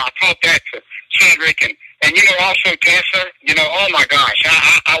 I taught that to Cedric and also Tessa. Oh my gosh,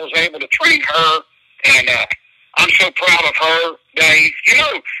 I was able to train her, and I'm so proud of her, Dave. You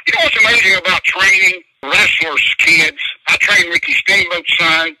know what's amazing about training wrestlers' kids? I trained Ricky Steamboat's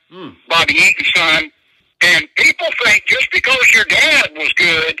son, Bobby Eaton's son, and people think just because your dad was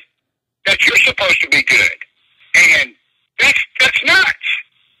good that you're supposed to be good, and that's nuts.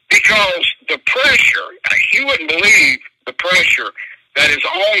 Because the pressure, you wouldn't believe the pressure that is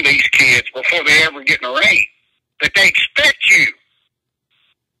on these kids before they ever get in the ring, that they expect you.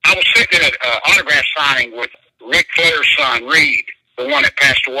 I was sitting at an autograph signing with Ric Flair's son, Reed, the one that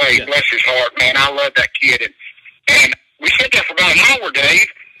passed away. Bless his heart, man. I love that kid. And we sat there for about an hour, Dave,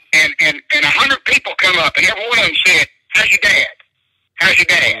 and 100 people come up, and every one of them said, how's your dad? How's your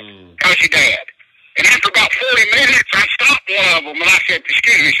dad? How's your dad? And after about 40 minutes, I stopped one of them and I said,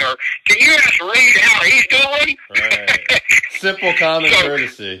 excuse me, sir, can you ask Reed how he's doing? Right. Simple common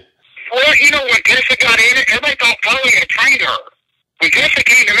courtesy. Well, when Tessa got in it, everybody thought Polly had trained her. When Tessa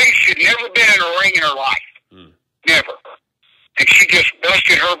came to me, she'd never been in a ring in her life. Never. And she just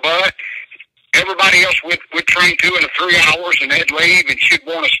busted her butt. Everybody else would train 2 and 3 hours and they'd leave and she'd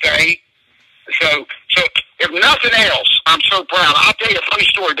want to stay. So if nothing else, I'm so proud. I'll tell you a funny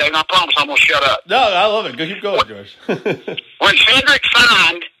story, Dave, and I promise I'm going to shut up. No, I love it. Go keep going, George. When Cedric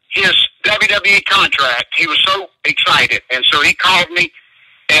signed his WWE contract, he was so excited. And so he called me,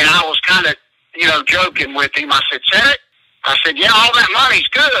 and I was kind of, joking with him. I said, Cedric, yeah, all that money's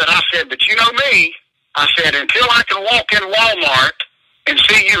good. I said, but you know me. I said, until I can walk in Walmart and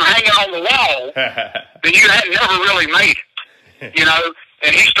see you hanging on the wall, then you had never really made it,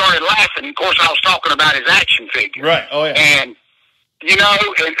 And he started laughing. Of course, I was talking about his action figure. Right. Oh, yeah. And,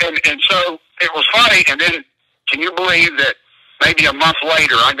 and so it was funny. And then, can you believe that maybe a month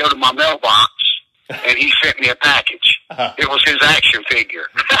later, I go to my mailbox, and he sent me a package. It was his action figure.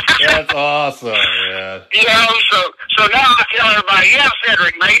 That's awesome, man. So now I tell everybody, yeah,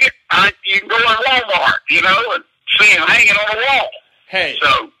 Cedric made it. You can go in Walmart, and see him hanging on the wall. Hey,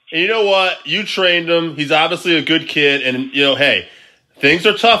 and you know what? You trained him. He's obviously a good kid. And, hey, things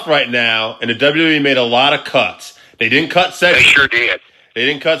are tough right now, and the WWE made a lot of cuts. They didn't cut Cedric. They sure did. They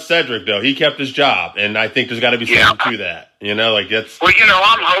didn't cut Cedric, though. He kept his job, and I think there's got to be something to that. That's... Well,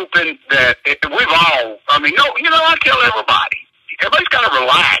 I'm hoping that we've all, I tell everybody's got to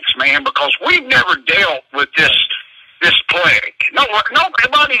relax, man, because we've never dealt with this this plague.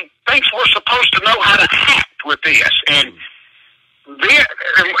 Nobody thinks we're supposed to know how to act with this. And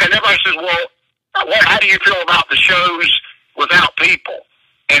everybody says, well, how do you feel about the shows without people?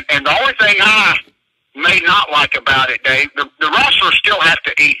 And the only thing I may not like about it, Dave, the wrestlers still have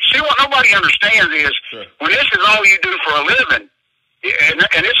to eat. See, what nobody understands is when this is all you do for a living,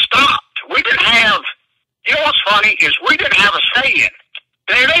 and it stopped. We didn't have, you know what's funny is we didn't have a say in it.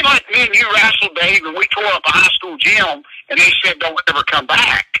 They like me and you wrestled, Dave, and we tore up a high school gym, and they said don't ever come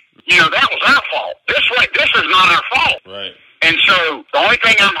back. You know, that was our fault. This is not our fault. Right. And so the only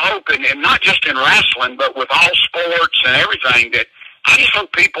thing I'm hoping, and not just in wrestling, but with all sports and everything, that I just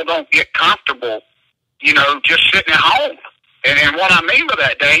hope people don't get comfortable, you know, just sitting at home. And what I mean by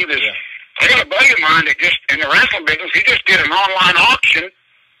that, Dave, is I got a buddy of mine that just, in the wrestling business, he just did an online auction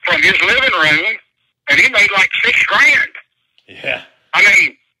from his living room, and he made like $6,000. Yeah. I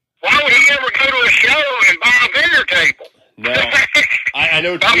mean, why would he ever go to a show and buy a dinner table? No. I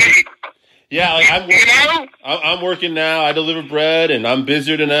know what you mean. Yeah, like I'm working now. I deliver bread, and I'm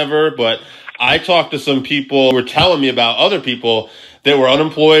busier than ever. But I talked to some people who were telling me about other people that were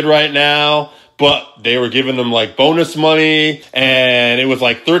unemployed right now, but they were giving them like bonus money, and it was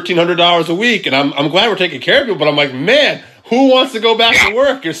like $1,300 a week. And I'm glad we're taking care of you, but I'm like, man, who wants to go back to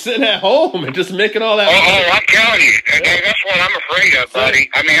work? You're sitting at home and just making all that money. Oh, I'm telling you, that's what I'm afraid of, buddy.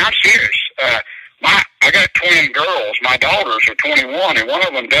 I mean, I'm serious. I got twin girls. My daughters are 21, and one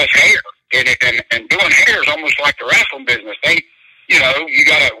of them does hair. And doing hair is almost like the wrestling business. You got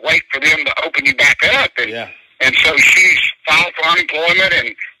to wait for them to open you back up. And so she's filed for unemployment,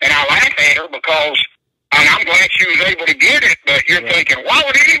 and I laugh at her because I'm glad she was able to get it, but you're thinking, why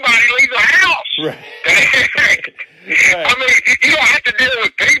would anybody leave the house? Right. I mean, you don't have to deal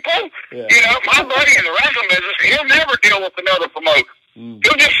with people. Yeah. You know, my buddy in the wrestling business, he'll never deal with another promoter.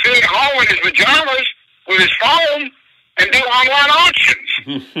 He'll just sit at home in his pajamas with his phone and do online auctions.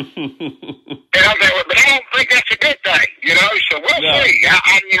 And I'm there, but I don't think that's a good thing, you know, so we'll see.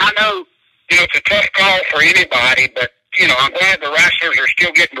 I mean, I know, you know, it's a tough call for anybody, but, you know, I'm glad the wrestlers are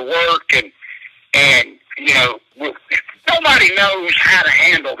still getting to work, and you know, nobody knows how to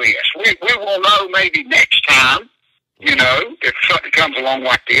handle this. We will know maybe next time, you know, if something comes along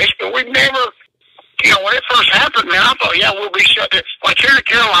like this, but we've never, you know, when it first happened, man, I thought, we'll be shut down. Like here in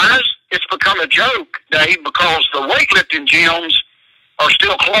Carolinas, it's become a joke, Dave, because the weightlifting gyms are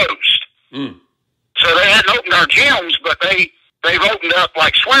still closed. So they hadn't opened our gyms, but they've opened up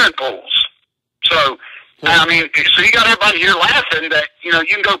like swimming pools. So, I mean, so you got everybody here laughing that, you know,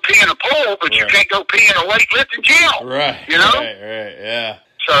 you can go pee in a pool, but you can't go pee in a weightlifting gym. Right. You know? Right, yeah.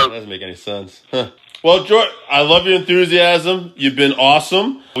 So, that doesn't make any sense. Well, George, I love your enthusiasm. You've been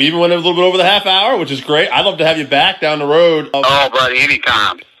awesome. We even went a little bit over the half hour, which is great. I'd love to have you back down the road. Oh, buddy,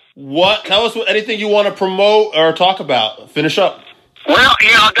 anytime. Tell us anything you want to promote or talk about. Finish up. Well,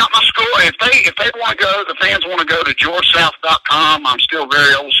 you know, I got my school. If they want to go, the fans want to go to georgesouth.com. I'm still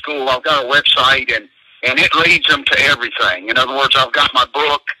very old school. I've got a website, and it leads them to everything. In other words, I've got my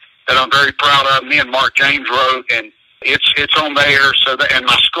book that I'm very proud of. Me and Mark James wrote, and it's on there. And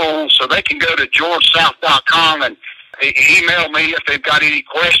my school, so they can go to georgesouth.com and email me if they've got any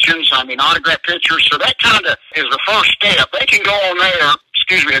questions. I mean, autograph pictures. So that kind of is the first step. They can go on there,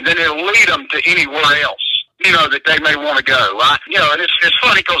 and then it'll lead them to anywhere else, you know, that they may want to go. You know, and it's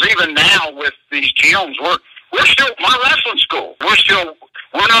funny because even now with these gyms, we're still my wrestling school.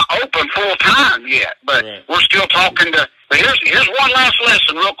 We're not open full time yet, but we're still talking to. But here's one last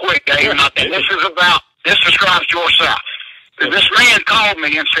lesson, real quick, Dave. And this describes George South. This man called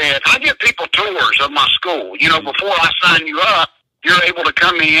me and said, I give people tours of my school. You know, before I sign you up, you're able to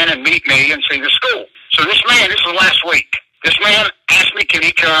come in and meet me and see the school. So this was last week. This man asked me, can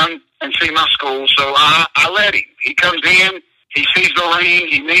he come and see my school? So I let him. He comes in, he sees the ring,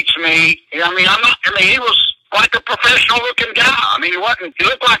 he meets me. He was like a professional looking guy. I mean, he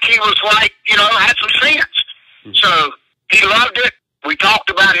looked like he was like, you know, had some sense. So he loved it. We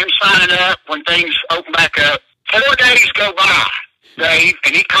talked about him signing up when things open back up. 4 days go by, Dave,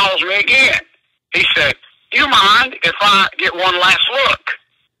 and he calls me again. He said, do you mind if I get one last look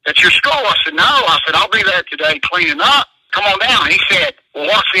at your school? I said, no. I said, I'll be there today cleaning up. Come on down. He said, well,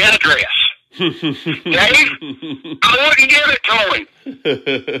 what's the address? Dave, I wouldn't give it to him.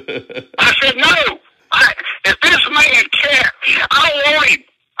 I said, no. If this man can't, I don't want him.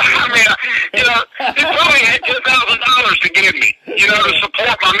 I mean, you know, he probably had $10,000 to give me, you know, to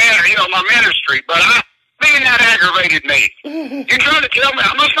support my ministry. But that aggravated me. You're trying to tell me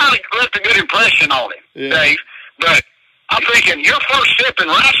I must not have left a good impression on him, Dave. But I'm thinking your first step in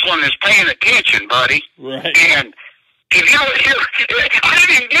wrestling is paying attention, buddy. Right. And if I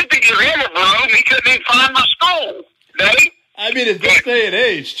didn't even get to give him a broom, he couldn't even find my school. Dave? I mean, in this day and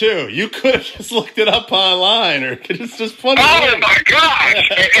age, too, you could have just looked it up online, or it's just funny. Oh, my gosh.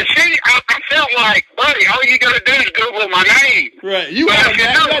 And see, I felt like, buddy, all you got to do is Google my name. Right. You had to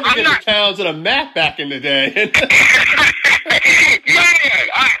get the towns on a map back in the day. Man,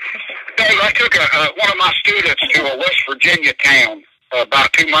 Dave, I took one of my students to a West Virginia town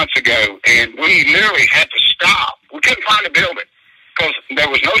about 2 months ago, and we literally had to stop. We couldn't find a building because there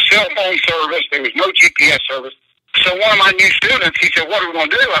was no cell phone service. There was no GPS service. So one of my new students, he said, what are we going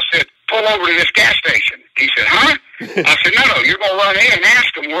to do? I said, pull over to this gas station. He said, huh? I said, no, you're going to run in and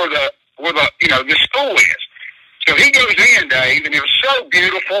ask them where the school is. So he goes in, Dave, and it was so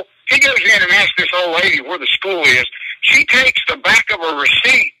beautiful. He goes in and asks this old lady where the school is. She takes the back of a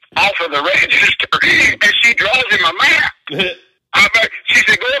receipt off of the register, and she draws him a map. She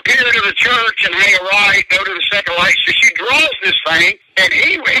said, go up here to the church and hang a right, go to the second light. So she draws this thing, and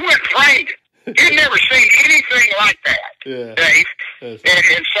he went fainted. He'd never seen anything like that, Dave. And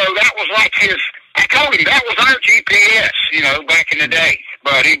so that was like I told him that was our GPS, back in the day,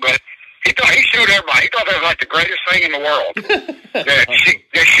 buddy. But he showed everybody. He thought that was like the greatest thing in the world. that she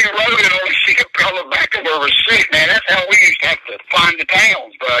wrote it on the back of her receipt, man. That's how we used to have to find the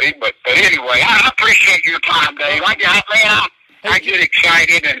towns, buddy. But anyway, I appreciate your time, Dave. I get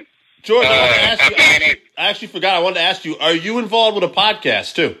excited. And George, I wanted to ask you, I actually forgot. I wanted to ask you, are you involved with a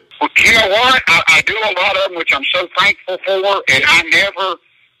podcast, too? Well, you know what? I do a lot of them, which I'm so thankful for, and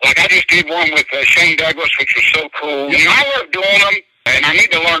I just did one with Shane Douglas, which was so cool. Yep. I love doing them, and I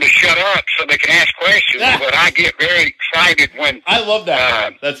need to learn to shut up so they can ask questions, but I get very excited when... I love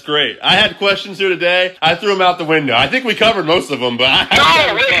that. That's great. I had questions here today. I threw them out the window. I think we covered most of them, but...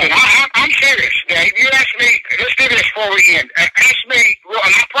 Listen, I'm serious, Dave. You asked me... Let's do this before we end. Ask me, and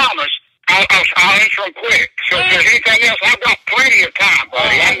I promise... I'll answer them quick. So if there's anything else, I've got plenty of time,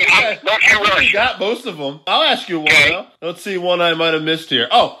 buddy. Don't you rush. You got most of them. I'll ask you one, though. Let's see one I might have missed here.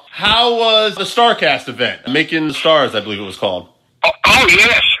 Oh, how was the StarCast event? Making the Stars, I believe it was called. Oh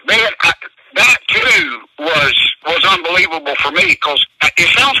yes. Man, that, too, was unbelievable for me because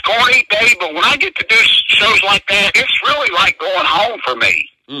it sounds corny, Dave, but when I get to do shows like that, it's really like going home for me.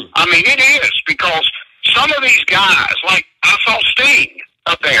 I mean, it is because some of these guys, like I saw Sting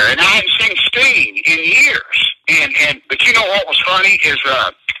up there, and I hadn't seen Sting in years. But you know what was funny is,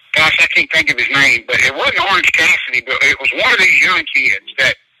 gosh, I can't think of his name, but it wasn't Orange Cassidy, but it was one of these young kids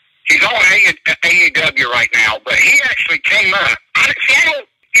that he's on AEW right now, but he actually came up.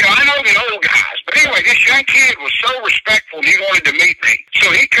 I know the old guys, but anyway, this young kid was so respectful and he wanted to meet me.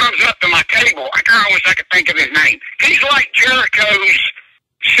 So he comes up to my table. I kind of wish I could think of his name. He's like Jericho's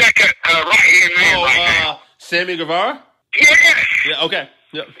second right-hand man right now. Sammy Guevara? Yes. Yeah, okay.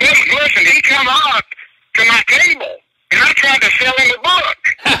 Yep. Listen, he come up to my table, and I tried to sell him a book.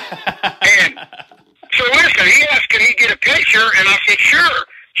 And so listen, he asked, can he get a picture? And I said, sure.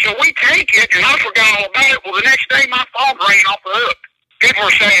 So we take it, and I forgot all about it. Well, the next day, my phone rang off the hook. People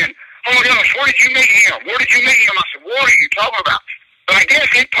were saying, oh my gosh, where did you meet him? Where did you meet him? I said, what are you talking about? But I guess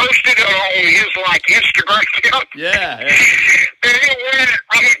he posted it on his, Instagram account. Yeah. And it went,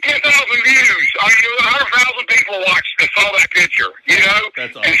 10,000 views. 100,000 people saw that picture,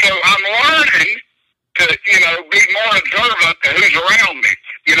 That's awesome. And so I'm learning to, be more observant to who's around me,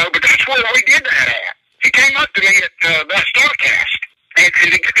 but that's where we did that at. He came up to me at that StarCast, and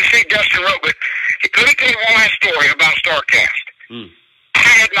to get to see Dustin Rhodes. But let me tell you one last story about StarCast. I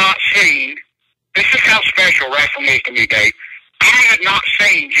had not seen, this is how special wrestling is to me, Dave. I had not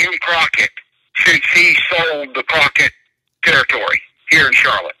seen Jim Crockett since he sold the Crockett territory here in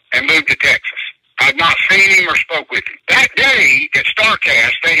Charlotte and moved to Texas. I've not seen him or spoke with him. That day at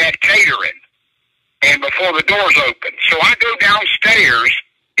StarCast, they had catering, and before the doors opened. So I go downstairs.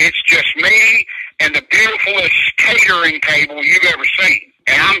 It's just me and the beautifulest catering table you've ever seen.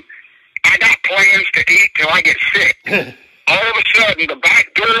 And I got plans to eat till I get sick. All of a sudden, the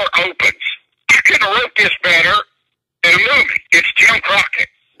back door opens. I could have wrote this better in a movie. It's Jim Crockett.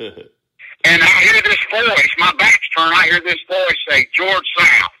 And I hear this voice. My back's turned. I hear this voice say, George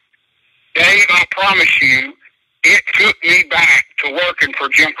South. Dave, I promise you, it took me back to working for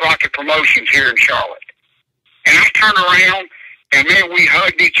Jim Crockett Promotions here in Charlotte. And I turned around, and man, we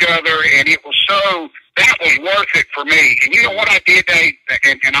hugged each other, and it was that was worth it for me. And you know what I did, Dave?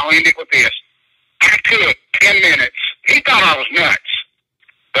 And I'll end it with this. I took 10 minutes. He thought I was nuts.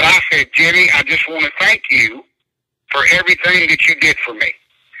 But I said, Jimmy, I just want to thank you for everything that you did for me.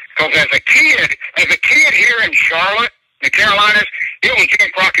 Because as a kid here in Charlotte, the Carolinas, it was Jim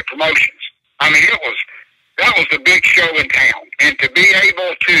Crockett Promotions. I mean, that was the big show in town. And to be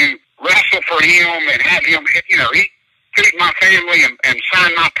able to wrestle for him and have him, he feed my family and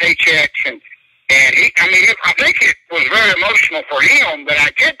sign my paychecks. And And I think it was very emotional for him that I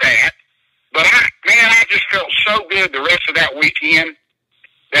did that. But I just felt so good the rest of that weekend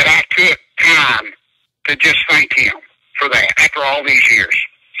that I took time to just thank him for that after all these years.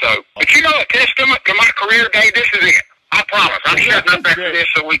 So, but a testament to my career, Dave, this is it. I promise. I'm shutting up after this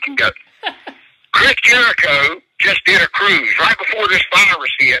so we can go. Chris Jericho just did a cruise right before this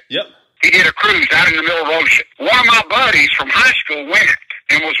virus hit. Yep. He did a cruise out in the middle of the ocean. One of my buddies from high school went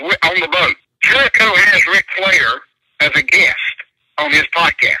and was on the boat. Jericho has Ric Flair as a guest on his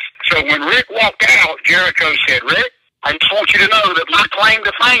podcast. So when Rick walked out, Jericho said, "Rick, I just want you to know that my claim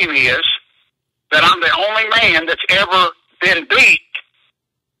to fame is that I'm the only man that's ever been beat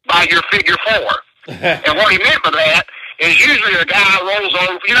by your figure four." And what he meant by that is usually a guy rolls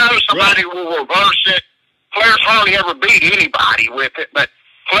over, somebody will reverse it. Flair's hardly ever beat anybody with it, but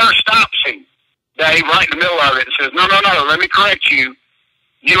Flair stops him, Dave, right in the middle of it and says, no, let me correct you.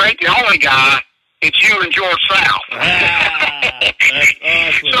 You ain't the only guy. It's you and George South. That's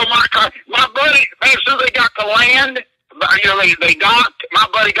awesome. So my buddy, as soon as they got to land, they docked. My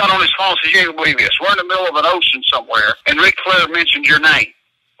buddy got on his phone and said, "You can't believe this. We're in the middle of an ocean somewhere, and Ric Flair mentioned your name."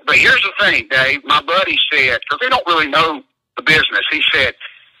 But here's the thing, Dave. My buddy said, because they don't really know the business, he said,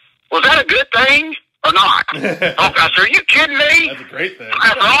 "Was that a good thing or not?" I said, "Are you kidding me?" That's a great thing.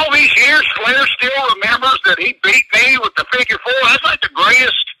 After all these years, Flair still remembers that he beat me with the figure four. That's like the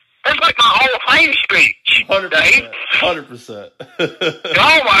greatest. That's like my Hall of Fame speech, 100%. Dave. 100%.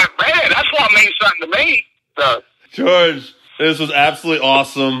 Oh, my man. That's what means something to me. So, George, this was absolutely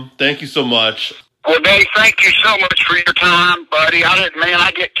awesome. Thank you so much. well, Dave, thank you so much for your time, buddy.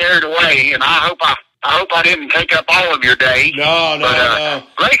 I get carried away, and I hope I didn't take up all of your day. No.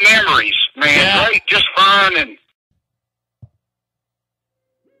 Great memories, man. Yeah. Great, just fun and.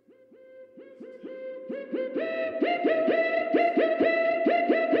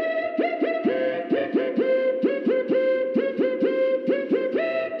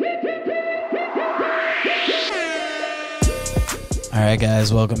 Alright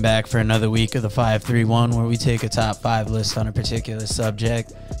guys, welcome back for another week of the 531 where we take a top 5 list on a particular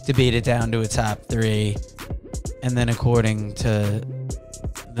subject, debate it down to a top 3, and then according to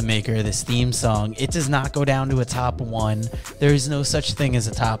the maker of this theme song, it does not go down to a top 1. There is no such thing as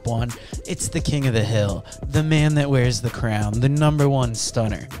a top 1. It's the king of the hill, the man that wears the crown, the number 1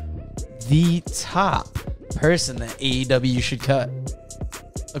 stunner, the top person that AEW should cut,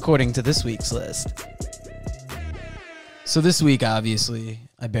 according to this week's list. So this week, obviously,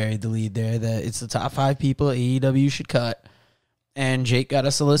 I buried the lead there that it's the top 5 people AEW should cut. And Jake got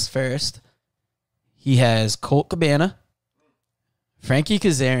us a list first. He has Colt Cabana, Frankie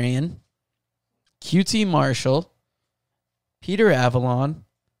Kazarian, QT Marshall, Peter Avalon,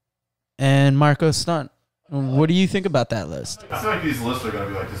 and Marco Stunt. What do you think about that list? I feel like these lists are going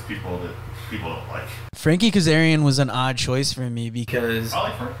to be like just people that people don't like. Frankie Kazarian was an odd choice for me because I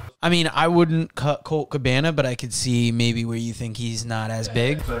like Frank. I wouldn't cut Colt Cabana, but I could see maybe where you think he's not as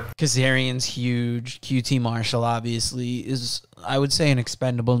big. Sure. Kazarian's huge. QT Marshall, obviously, is, I would say, an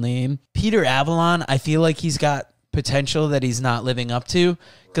expendable name. Peter Avalon, I feel like he's got potential that he's not living up to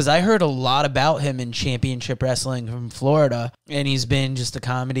because I heard a lot about him in Championship Wrestling from Florida, and he's been just a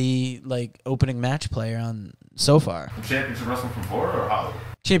comedy, opening match player on so far. Championship Wrestling from Florida or Hollywood?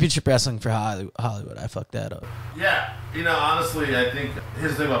 Championship Wrestling for Hollywood. I fucked that up. Yeah, honestly, I think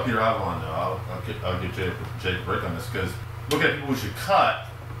here's the thing about Peter Avalon, though. I'll give Jake a break on this because look at people who should cut.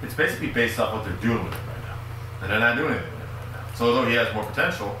 It's basically based off what they're doing with it right now, and they're not doing anything with it right now. So although he has more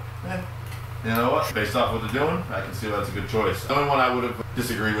potential, you know what? Based off what they're doing, I can see that's a good choice. The only one I would have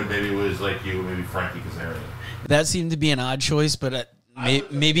disagreed with maybe was like you, maybe Frankie Kazarian. That seemed to be an odd choice, but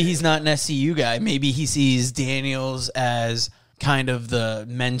maybe he's not an SCU guy. Maybe he sees Daniels as kind of the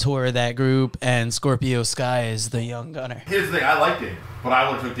mentor of that group, and Scorpio Sky is the young gunner. Here's the thing, I like Daniels, but I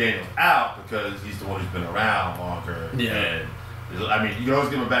would have took Daniels out because he's the one who's been around longer. Yeah. And, you can always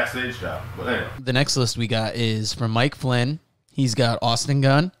give him a backstage job. But anyway. The next list we got is from Mike Flynn. He's got Austin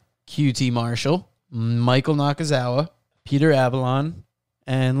Gunn, QT Marshall, Michael Nakazawa, Peter Avalon,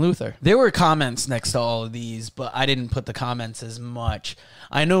 and Luther. There were comments next to all of these, but I didn't put the comments as much.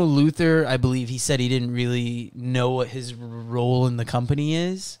 I know Luther, I believe he said he didn't really know what his role in the company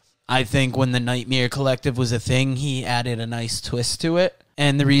is. I think when the Nightmare Collective was a thing, he added a nice twist to it.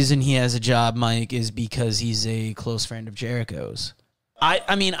 And the reason he has a job, Mike, is because he's a close friend of Jericho's.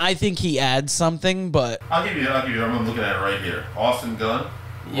 I think he adds something, but... I'll give you. I'm looking at it right here. Austin Gunn.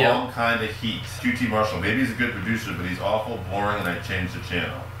 Wrong kind of heat. QT Marshall, maybe he's a good producer, but he's awful, boring, and I changed the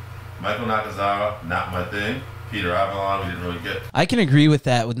channel. Michael Nakazawa, not my thing. Peter Avalon, we didn't really get. I can agree with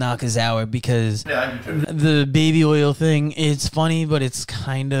that with Nakazawa because Yeah, I do too. the baby oil thing, it's funny, but it's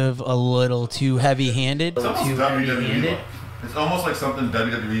kind of a little too heavy-handed. It's almost Too WWE. heavy-handed. It's almost like something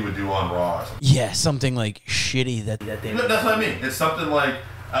WWE would do on Raw. Or something. Yeah, something like shitty that they No, that's what I mean. It's something like,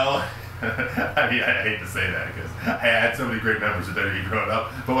 I mean, I hate to say that because I had so many great members of WWE growing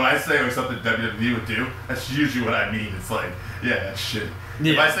up. But when I say like something WWE would do, that's usually what I mean. It's like, yeah, that's shitty.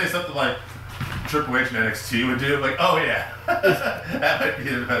 Yeah. If I say something like Triple H and NXT would do, like, oh yeah, that might be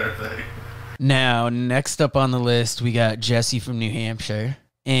a better thing. Now, next up on the list, we got Jesse from New Hampshire.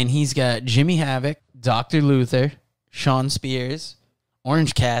 And he's got Jimmy Havoc, Dr. Luther, Sean Spears,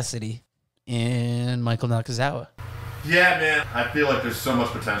 Orange Cassidy, and Michael Nakazawa. Yeah, man. I feel like there's so much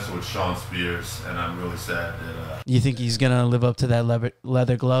potential with Sean Spears, and I'm really sad that. You think he's going to live up to that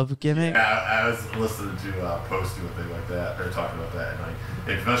leather glove gimmick? I was listening to Posty and things like that. They're talking about that, and like,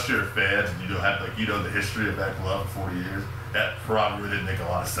 if unless you're fans and you don't have the history of that glove for 40 years, that probably didn't make a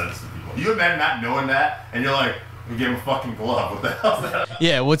lot of sense to people. You imagine not knowing that, and you're like, we gave him a fucking glove. What the hell's that?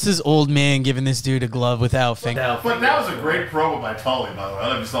 Yeah, what's this old man giving this dude a glove without finger? But that was a great promo by Tully, by the way. I don't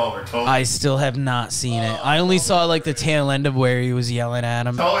know if you saw where Tully. I still have not seen it. I only saw like the tail end of where he was yelling at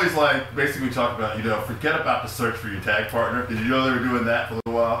him. Tully's like basically talking about, forget about the search for your tag partner. Did you know they were doing that for a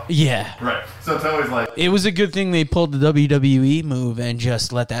little while? Yeah. Right. So Tully's like, It was a good thing they pulled the WWE move and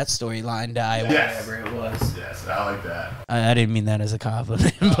just let that storyline die. yes, Whatever it was. yes, I like that. I didn't mean that as a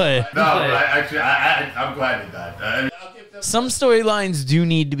compliment, but No, I'm glad they died. I mean, some storylines do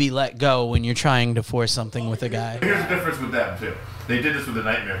need to be let go when you're trying to force something with a guy. here's the difference with them too. They did this with the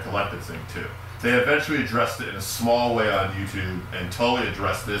Nightmare Collective thing too. They eventually addressed it in a small way on YouTube, and Tully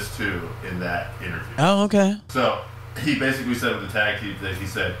addressed this too in that interview. Oh, okay. So he basically said with the tag team that he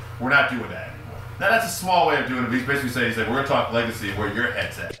said, we're not doing that anymore. Now that's a small way of doing it. He's basically saying, we're going to talk legacy and where your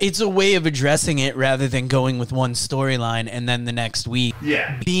head's at. It's a way of addressing it rather than going with one storyline and then the next week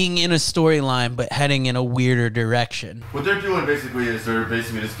Yeah. being in a storyline but heading in a weirder direction. What they're doing basically is they're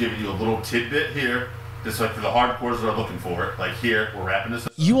basically just giving you a little tidbit here, just like for the hardcores that are looking for it. Like here, we're wrapping this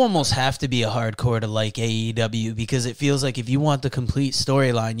up. You almost have to be a hardcore to like AEW because it feels like if you want the complete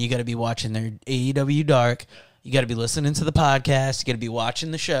storyline, you got to be watching their AEW Dark. You got to be listening to the podcast. You got to be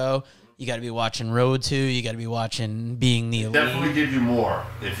watching the show. You got to be watching Road 2. You got to be watching Being the Elite. Definitely give you more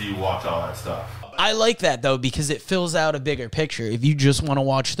if you watch all that stuff. I like that, though, because it fills out a bigger picture. If you just want to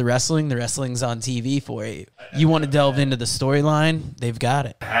watch the wrestling's on TV for you. You want to delve into the storyline, they've got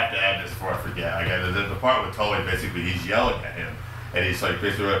it. I have to add this before I forget. I got the part with Tully, basically, he's yelling at him. And he's like,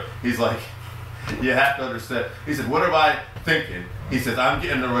 basically, he's like, you have to understand. He said, what am I thinking? He says, I'm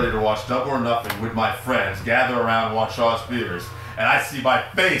getting ready to watch Double or Nothing with my friends, gather around and watch Shaw Spears, and I see my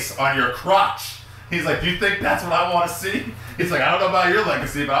face on your crotch. He's like, do you think that's what I want to see? He's like, I don't know about your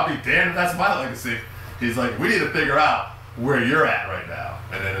legacy, but I'll be damned if that's my legacy. He's like, we need to figure out where you're at right now.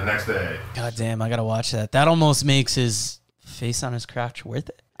 And then the next day. God damn, I got to watch that. That almost makes his face on his crotch worth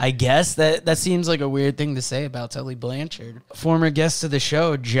it. I guess that seems like a weird thing to say about Tully Blanchard. Former guest of the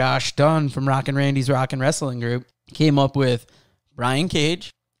show, Josh Dunn from Rockin' Randy's Rockin' Wrestling Group, came up with Brian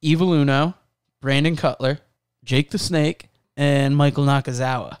Cage, Evil Uno, Brandon Cutler, Jake the Snake, and Michael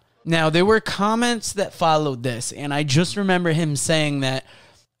Nakazawa. Now, there were comments that followed this, and I just remember him saying that,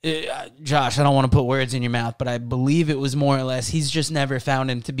 Josh, I don't want to put words in your mouth, but I believe it was more or less, he's just never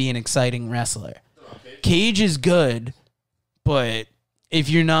found him to be an exciting wrestler. Cage is good, but if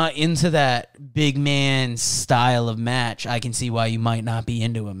you're not into that big man style of match, I can see why you might not be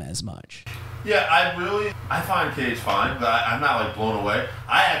into him as much. Yeah, I find Cage fine, but I'm not like blown away.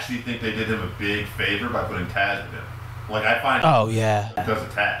 I actually think they did him a big favor by putting Taz with him. Like I find, oh yeah, because of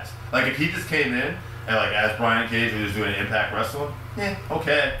Taz. Like if he just came in and like as Brian Cage, he was doing Impact Wrestling,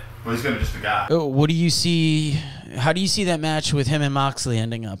 okay, but he's gonna be just a guy. Oh, what do you see? How do you see that match with him and Moxley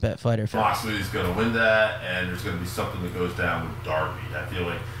ending up at Fyter Fest? Moxley's gonna win that, and there's gonna be something that goes down with Darby. I feel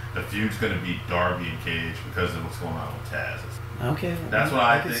like the feud's gonna be Darby and Cage because of what's going on with Taz. Okay, that's what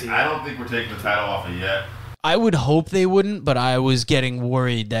I think. I don't think we're taking the title off it yet. I would hope they wouldn't, but I was getting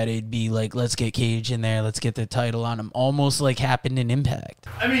worried that it'd be like, let's get Cage in there, let's get the title on him, almost like happened in Impact.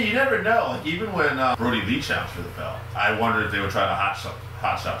 I mean, you never know. Like even when Brody Lee challenged for the belt, I wondered if they would try to hot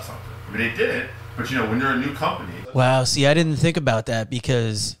shot something. I mean, they didn't, but when you're a new company. Wow, see, I didn't think about that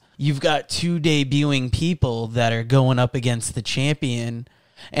because you've got two debuting people that are going up against the champion,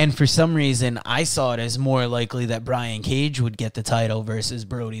 and for some reason, I saw it as more likely that Brian Cage would get the title versus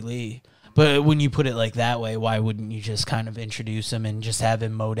Brody Lee. But when you put it like that way, why wouldn't you just kind of introduce him and just have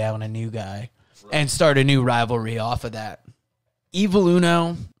him mow down a new guy and start a new rivalry off of that? Evil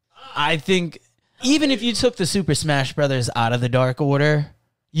Uno, I think even if you took the Super Smash Brothers out of the Dark Order,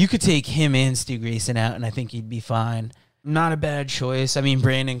 You could take him and Stu Grayson out, and I think he'd be fine. Not a bad choice. I mean,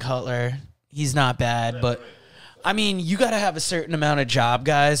 Brandon Cutler, he's not bad, but I mean, you got to have a certain amount of job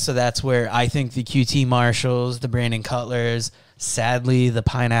guys, so that's where I think the QT Marshalls, the Brandon Cutlers, sadly, the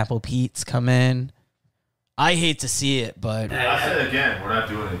Pineapple Petes come in. I hate to see it, but I said again, we're not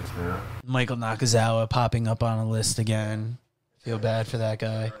doing it. Yeah. Michael Nakazawa popping up on a list again. Feel bad for that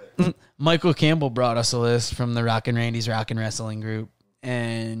guy. Michael Campbell brought us a list from the Rockin' Randy's Rockin' Wrestling group,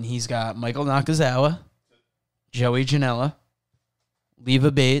 and he's got Michael Nakazawa, Joey Janela,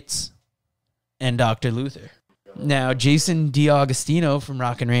 Leva Bates, and Dr. Luther. Now, Jason DiAugustino from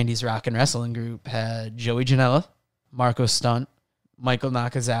Rockin' Randy's Rockin' Wrestling group had Joey Janela, Marco Stunt, Michael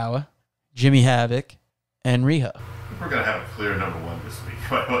Nakazawa, Jimmy Havoc, and Riho. We're going to have a clear number one this week.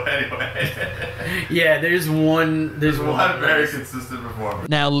 But anyway. Yeah, there's one very consistent performer.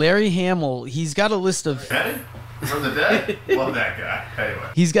 Now, Larry Hamill, he's got a list of... Benny? From the dead? Love that guy. Anyway.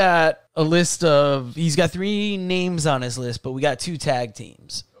 He's got 3 names on his list, but we got 2 tag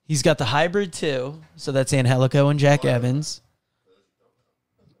teams. He's got the Hybrid 2, so that's Angelico and Jack Evans.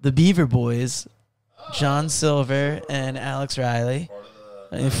 The Beaver Boys, John Silver and Alex Riley.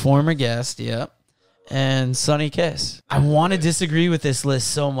 A former guest, yep. And Sonny Kiss. I want to disagree with this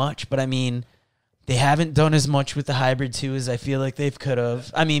list so much, but I mean, they haven't done as much with the Hybrid 2 as I feel like they could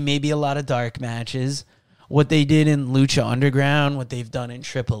have. I mean, maybe a lot of dark matches. What they did in Lucha Underground, what they've done in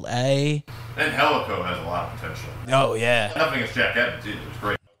AAA. And Helico has a lot of potential. Oh, yeah. Nothing against Jack Evans either. It was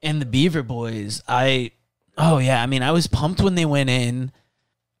great. And the Beaver Boys, I was pumped when they went in.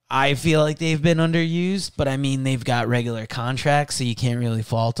 I feel like they've been underused, but I mean, they've got regular contracts, so you can't really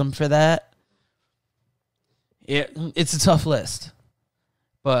fault them for that. It's a tough list.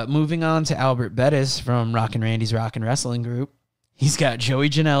 But moving on to Albert Bettis from Rockin' Randy's Rockin' Wrestling Group. He's got Joey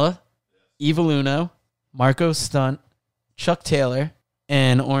Janela, Evil Uno, Marco Stunt, Chuck Taylor,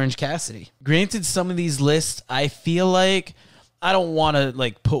 and Orange Cassidy. Granted, some of these lists, I feel like, I don't want to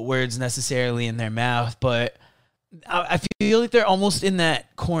like put words necessarily in their mouth, but I feel like they're almost in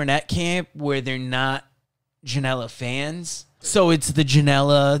that Cornette camp where they're not Janela fans. So it's the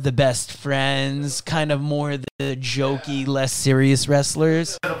Janela, the best friends, kind of more the jokey, less serious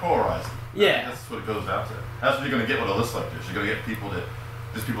wrestlers. They're polarizing. Yeah. That's what it goes down to. That's what you're going to get with a list like this. You're going to get people that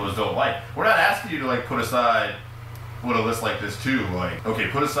just don't like. We're not asking you to like put aside with a list like this too. Like, okay,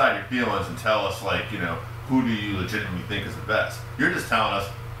 put aside your feelings and tell us like, you know, who do you legitimately think is the best? You're just telling us,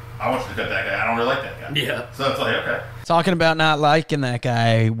 I want you to cut that guy. I don't really like that guy. Yeah. So it's like, okay. Talking about not liking that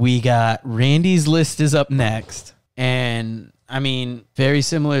guy, we got Randy's list is up next. And, I mean, very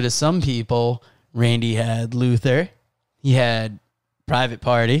similar to some people, Randy had Luther. He had Private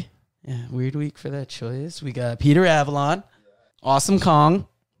Party. Yeah, weird week for that choice. We got Peter Avalon, Awesome Kong,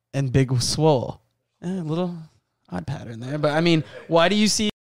 and Big Swole. A little odd pattern there. But, I mean, why do you see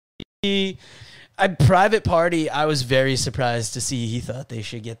Private Party? I was very surprised to see he thought they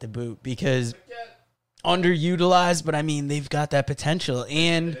should get the boot because underutilized, but, I mean, they've got that potential.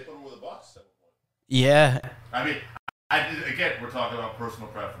 And, yeah. I mean, again, we're talking about personal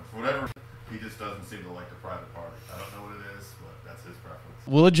preference. For whatever, he just doesn't seem to like the Private Party. I don't know what it is, but that's his preference.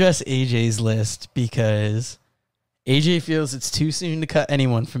 We'll address AJ's list because AJ feels it's too soon to cut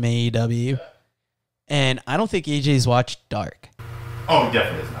anyone from AEW. And I don't think AJ's watched Dark. Oh, he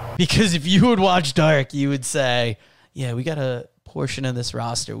definitely is not. Because if you would watch Dark, you would say, yeah, we got a portion of this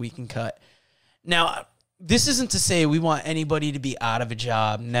roster we can cut. Now, this isn't to say we want anybody to be out of a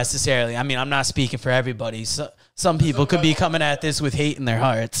job necessarily. I mean, I'm not speaking for everybody. So, some people could be coming at this with hate in their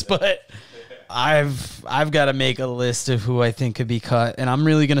hearts, but I've got to make a list of who I think could be cut, and I'm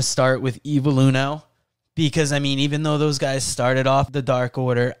really going to start with Evil Uno because, I mean, even though those guys started off the Dark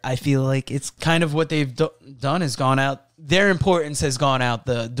Order, I feel like it's kind of what they've done has gone out. Their importance has gone out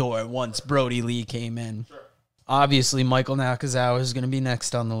the door once Brody Lee came in. Sure. Obviously, Michael Nakazawa is going to be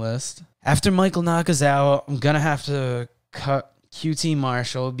next on the list. After Michael Nakazawa, I'm going to have to cut QT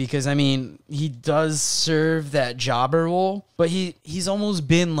Marshall because, I mean, he does serve that jobber role, but he's almost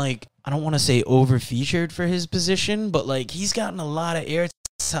been, like, I don't want to say over-featured for his position, but, like, he's gotten a lot of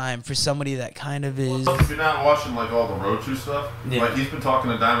airtime for somebody that kind of is... Well, if you're not watching, like, all the Road 2 stuff, yeah. Like, he's been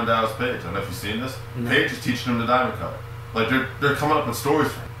talking to Diamond Dallas Page. I don't know if you've seen this. No. Page is teaching him the Diamond Cutter. Like, they're coming up with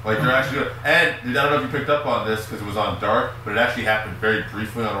stories for him. Like, they're actually... And I don't know if you picked up on this because it was on Dark, but it actually happened very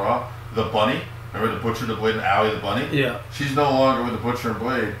briefly on Raw. The Bunny, remember the Butcher, the Blade, and Allie the Bunny? Yeah. She's no longer with the Butcher and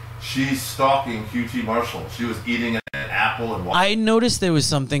Blade. She's stalking QT Marshall. She was eating an apple and... I noticed there was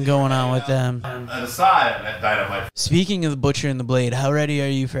something going on with them. An aside, that Dynamite. Speaking of the Butcher and the Blade, how ready are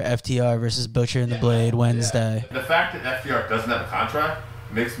you for FTR versus Butcher and the Blade Wednesday? The fact that FTR doesn't have a contract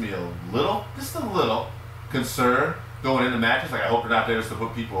makes me just a little concerned going into matches. Like, I hope they're not there just to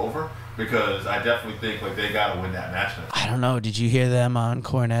put people over, because I definitely think like they got to win that match now. I don't know. Did you hear them on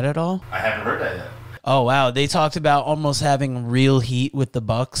Cornette at all? I haven't heard that yet. Oh, wow. They talked about almost having real heat with the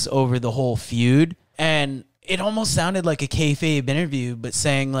Bucks over the whole feud. And it almost sounded like a kayfabe interview, but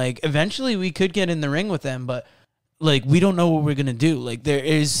saying, like, eventually we could get in the ring with them, but, like, we don't know what we're going to do. Like, there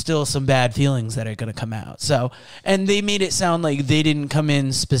is still some bad feelings that are going to come out. So, and they made it sound like they didn't come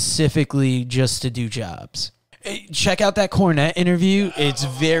in specifically just to do jobs. Check out that Cornette interview. It's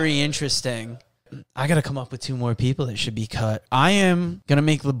very interesting. I got to come up with 2 more people that should be cut. I am going to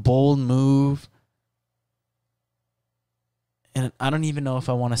make the bold move. And I don't even know if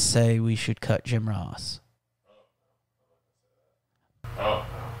I want to say we should cut Jim Ross. Oh.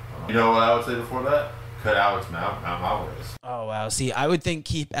 You know what I would say before that? Cut Alex Marvez. Oh, wow. See, I would think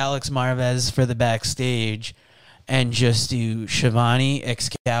keep Alex Marvez for the backstage and just do Shivani,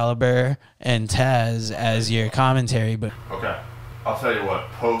 Excalibur, and Taz as your commentary. But okay. I'll tell you what,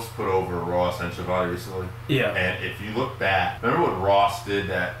 Post put over Ross and Shivani recently. Yeah. And if you look back, remember when Ross did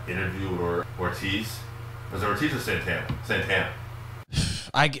that interview with Ortiz? Was it Ortiz or Santana?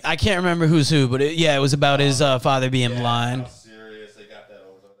 I can't remember who's who, but it was about his father being blind. Serious, they got that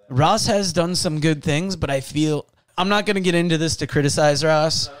over there. Ross has done some good things, but I feel I'm not going to get into this to criticize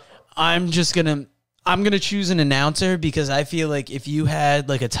Ross. I'm going to choose an announcer because I feel like if you had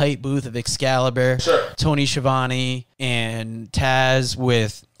like a tight booth of Excalibur, sure, Tony Schiavone, and Taz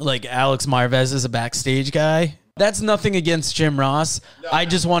with like Alex Marvez as a backstage guy, that's nothing against Jim Ross. I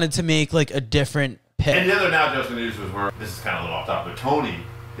just wanted to make like a different pick. And the other now just news was where this is kind of a little off top, but Tony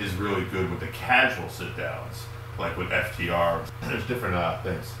is really good with the casual sit downs, like with FTR. There's different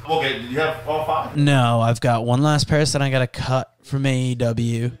things. Okay, did you have all 5? No, I've got one last person I got to cut from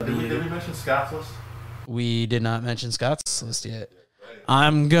AEW. Did we mention Scott's list? We did not mention Scott's list yet.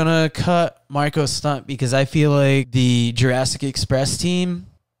 I'm going to cut Marco Stunt because I feel like the Jurassic Express team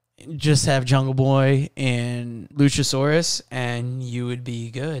just have Jungle Boy and Luchasaurus, and you would be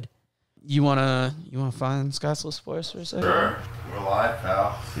good. You wanna find Scott's list for us for a second? Sure. We're live,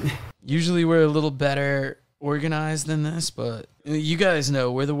 pal. Usually we're a little better organized than this, but you guys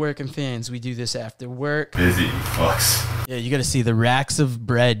know we're the working fans. We do this after work. Busy, fucks. Yeah, you got to see the racks of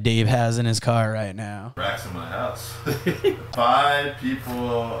bread Dave has in his car right now. Racks in my house. 5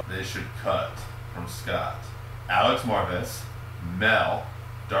 people they should cut from Scott. Alex Marvez, Mel,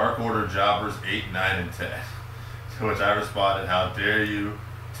 Dark Order Jobbers 8, 9, and 10. To which I responded, how dare you?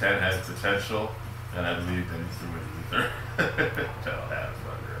 10 has potential, and I believe that he's the winner either.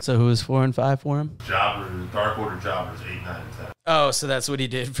 So who was 4 and 5 for him? Jobbers, Dark Order Jobbers 8, 9, and 10. Oh, so that's what he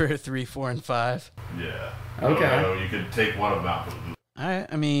did for 3, 4, and 5. Yeah. Okay. You could take one of them out. All right.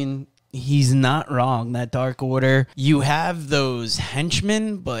 I mean, he's not wrong. That Dark Order. You have those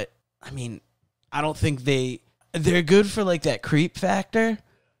henchmen, but I mean, I don't think they're good for like that creep factor.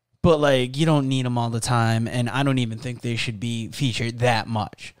 But, like, you don't need them all the time, and I don't even think they should be featured that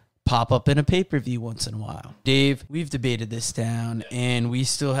much. Pop up in a pay-per-view once in a while. Dave, we've debated this down, and we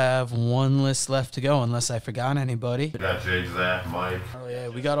still have one list left to go, unless I forgot anybody. We got Jake, Zach, Mike. Oh, yeah,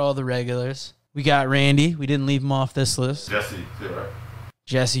 we got all the regulars. We got Randy. We didn't leave him off this list. Jesse, too, right?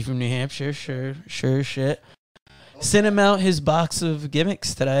 Jesse from New Hampshire, sure shit. Sent him out his box of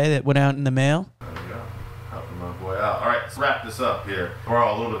gimmicks today that went out in the mail. There we go. Helping my boy out. All right, let's wrap this up here. We're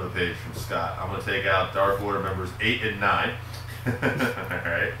all a little bit of a page from Scott. I'm going to take out Dark Order members 8 and 9. All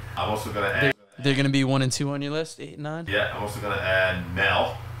right. I'm also going to add... They're going to be 1 and 2 on your list, 8 and 9? Yeah, I'm also going to add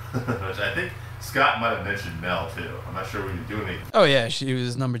Mel, which I think Scott might have mentioned Mel, too. I'm not sure we can do anything. Oh, yeah, she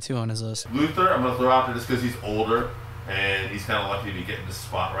was number 2 on his list. Luther, I'm going to throw out there just because he's older, and he's kind of lucky to be getting this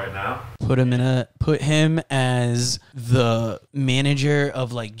spot right now. Put him as the manager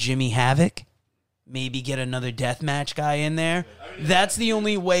of, like, Jimmy Havoc. Maybe get another deathmatch guy in there. That's the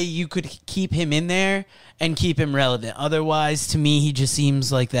only way you could keep him in there and keep him relevant. Otherwise, to me, he just seems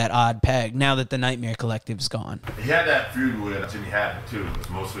like that odd peg now that the Nightmare Collective's gone. He had that feud with Jimmy Havoc, too. It was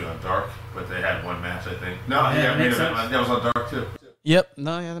mostly on Dark, but they had one match, I think. No, that was on Dark, too. Yep.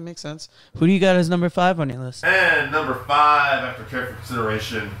 No, yeah, that makes sense. Who do you got as number 5 on your list? And number 5, after careful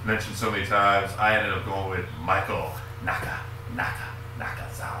consideration, mentioned so many times, I ended up going with Michael Nakazawa.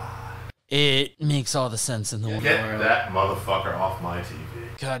 It makes all the sense in the world. Get that motherfucker off my TV.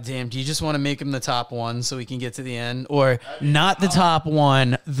 God damn, do you just want to make him the top 1 so we can get to the end? Or not the top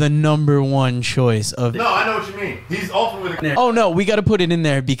 1, the number 1 choice of... No, I know what you mean. He's ultimately... Oh, no, we got to put it in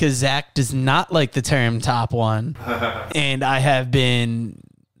there because Zach does not like the term top 1. And I've been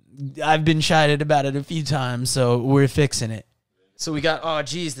chided about it a few times, so we're fixing it. So we got... Oh,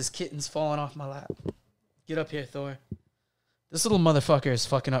 geez, this kitten's falling off my lap. Get up here, Thor. This little motherfucker is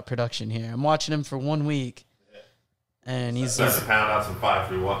fucking up production here. I'm watching him for 1 week. And he's Starting to pound out some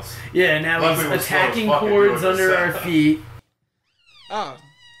 5-3-1s. yeah. Now he's attacking cords under our feet.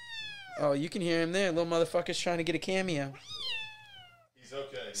 Oh, you can hear him there. Little motherfucker's trying to get a cameo. He's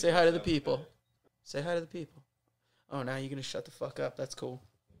okay. Say hi to the people. Say hi to the people. Oh, now you're going to shut the fuck up. That's cool.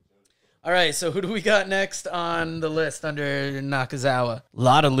 All right, so who do we got next on the list under Nakazawa? A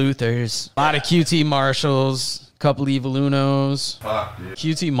lot of Luthers. A lot of QT Marshalls. A couple Evil Unos. Fuck, dude.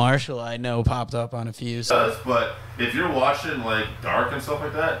 QT Marshall, I know, popped up on a few. So. But if you're watching, like, Dark and stuff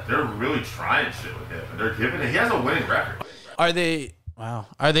like that, they're really trying shit with him. And they're giving it. He has a winning record. Are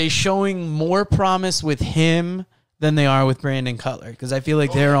they showing more promise with him than they are with Brandon Cutler? Because I feel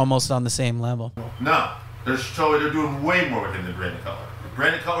like they're almost on the same level. No. They're doing way more with him than Brandon Cutler.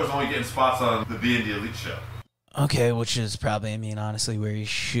 Brandon Cutler's only getting spots on the B&D Elite show. Okay, which is probably, I mean, honestly, where he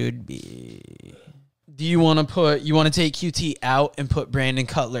should be. Do you want to take QT out and put Brandon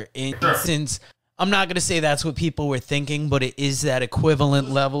Cutler in? Sure. Since I'm not going to say that's what people were thinking, but it is that equivalent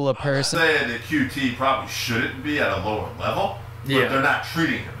level of person. I'm saying that QT probably shouldn't be at a lower level, but they're not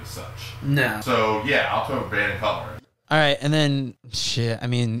treating him as such. No. So, yeah, I'll throw Brandon Cutler. All right, and then, shit, I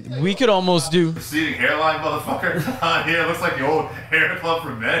mean, we could almost do... Receding hairline motherfucker on here. Looks like the old hair club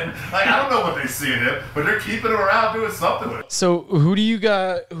for men. Like, I don't know what they see in him, but they're keeping him around doing something with it. So, who do you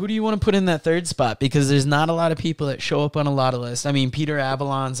want to put in that third spot? Because there's not a lot of people that show up on a lot of lists. I mean, Peter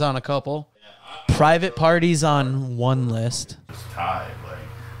Avalon's on a couple. Private Party's on one list. It's tied. Like,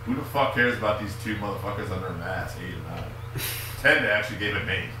 who the fuck cares about these two motherfuckers under a mask? 8 and 9. 10 they actually gave a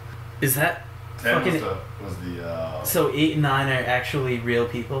name. Is that... 10 was the So 8 and 9 are actually real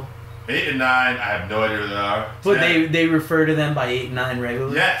people? 8 and 9, I have no idea who they are. But they refer to them by 8 and 9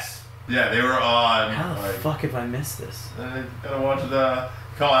 regularly? Yes. Yeah, they were on... How the fuck have I missed this? You gotta watch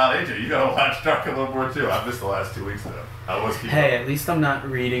call out AJ. You gotta watch Dark a little more too. I missed the last 2 weeks though. At least I'm not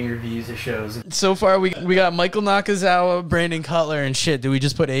reading reviews of shows. So far, we got Michael Nakazawa, Brandon Cutler, and shit. Do we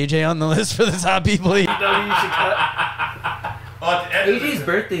just put AJ on the list for the top people? You should cut. AJ's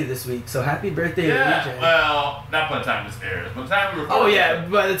birthday this week, so happy birthday to AJ. Well, not by the time this airs. By the time we recorded. Oh yeah,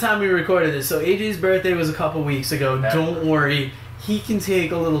 by the time we recorded this. So AJ's birthday was a couple weeks ago. Don't worry, he can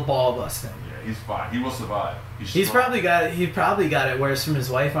take a little ball busting. Yeah, he's fine. He will survive. He probably got it worse from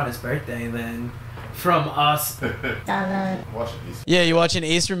his wife on his birthday than from us. Yeah, you're watching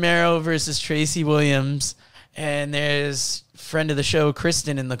Ace Romero versus Tracy Williams, and there's friend of the show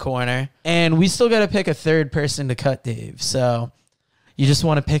Kristen in the corner, and we still got to pick a third person to cut Dave. So you just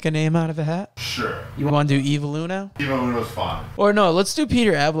want to pick a name out of a hat? Sure. You want to do Evil Uno? Evil Uno's fine. Or no, let's do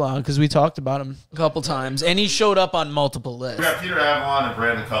Peter Avalon because we talked about him a couple times, and he showed up on multiple lists. We got Peter Avalon and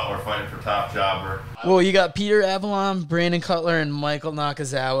Brandon Cutler fighting for top jobber. Well, you got Peter Avalon, Brandon Cutler, and Michael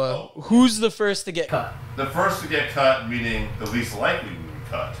Nakazawa. Oh. Who's the first to get cut? The first to get cut, meaning the least likely to be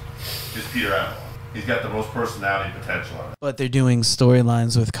cut, is Peter Avalon. He's got the most personality potential on it. But they're doing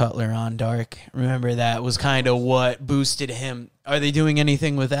storylines with Cutler on Dark. Remember, that was kind of what boosted him. Are they doing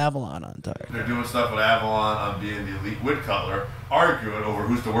anything with Avalon on Dark? They're doing stuff with Avalon on being the elite with Cutler, arguing over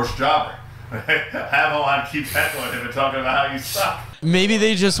who's the worst jobber. Avalon keeps heckling him and talking about how you suck. Maybe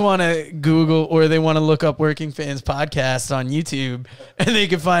they just want to Google or they want to look up Working Fans Podcast on YouTube and they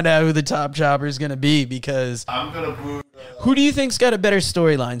can find out who the top jobber is going to be because... I'm going to prove... Who do you think's got a better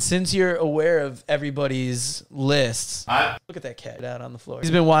storyline since you're aware of everybody's lists? Look at that cat out on the floor.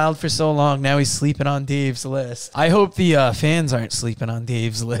 He's been wild for so long. Now he's sleeping on Dave's list. I hope the fans aren't sleeping on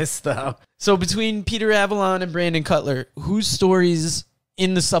Dave's list, though. So between Peter Avalon and Brandon Cutler, whose stories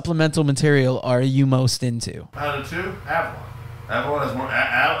in the supplemental material are you most into? Out of the two, Avalon. Avalon has more.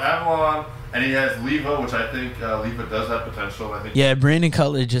 Avalon, and he has Leva, which I think Leva does have potential. I think. Yeah, Brandon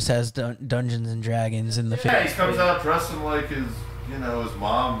Cutler just has Dungeons and Dragons in the face. Yeah, he comes out dressing like his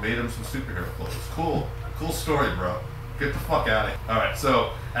mom made him some superhero clothes. Cool story, bro. Get the fuck out of here. All right,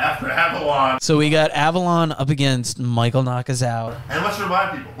 so after Avalon. So we got Avalon up against Michael Nakazawa. And let's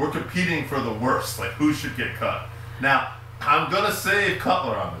remind people, we're competing for the worst. Like, who should get cut? Now, I'm going to save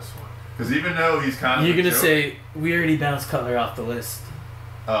Cutler on this one. Because even though he's kind of You're going to say, we already bounced Cutler off the list.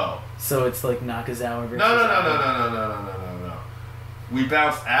 Oh. So it's like Nakazawa versus No. We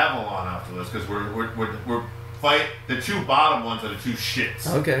bounced Avalon off the list because we're fight the two bottom ones are the two shits.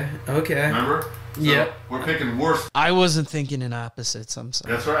 Okay. Remember? So yeah. We're picking worse. I wasn't thinking in opposites. I'm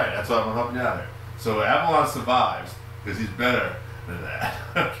sorry. That's right. That's why I'm helping you out here. So Avalon survives because he's better than that.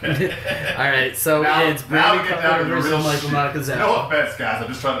 Okay. All right. So it's Brandon Cutler versus Michael Nakazawa. No offense, guys. I'm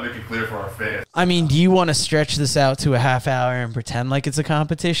just trying to make it clear for our fans. I mean, do you want to stretch this out to a half hour and pretend like it's a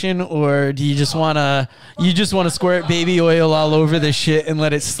competition, or do you just want to squirt baby oil all over this shit and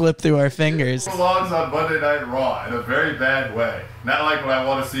let it slip through our fingers? It belongs on Monday Night Raw in a very bad way. Not like what I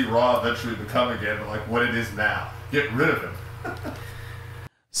want to see Raw eventually become again, but like what it is now. Get rid of him.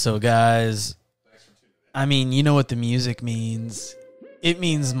 So, guys, I mean, you know what the music means. It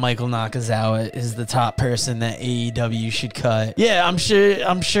means Michael Nakazawa is the top person that AEW should cut. Yeah, I'm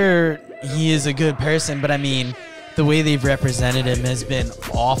sure he is a good person, but I mean, the way they've represented him has been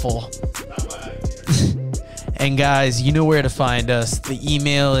awful. And guys, you know where to find us. The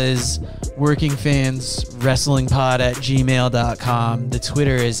email is workingfanswrestlingpod@gmail.com. The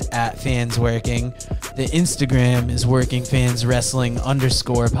Twitter is @fansworking. The Instagram is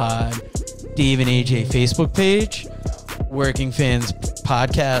workingfanswrestling_pod. Dave and AJ Facebook page. Working Fans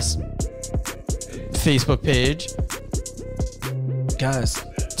Podcast Facebook page. Guys,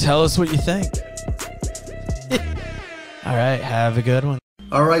 tell us what you think. All right, have a good one.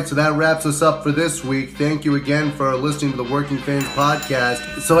 All right, so that wraps us up for this week. Thank you again for listening to the Working Fans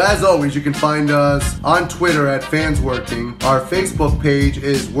Podcast. So as always, you can find us on Twitter @FansWorking. Our Facebook page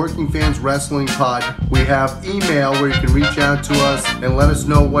is Working Fans Wrestling Pod. We have email where you can reach out to us and let us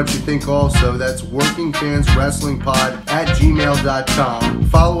know what you think also. That's workingfanswrestlingpod@gmail.com.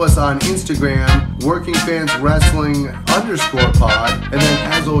 Follow us on Instagram, workingfanswrestling_pod. And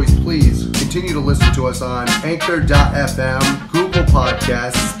then as always, please continue to listen to us on Anchor.fm, Google Podcasts,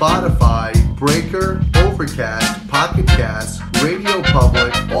 Spotify, Breaker, Overcast, Pocket Cast, Radio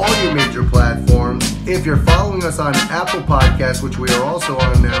Public, all your major platforms. If you're following us on Apple Podcasts, which we are also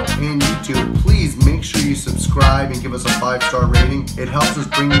on now, and YouTube, please make sure you subscribe and give us a 5-star rating. It helps us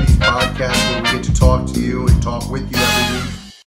bring you these podcasts where we get to talk to you and talk with you every week.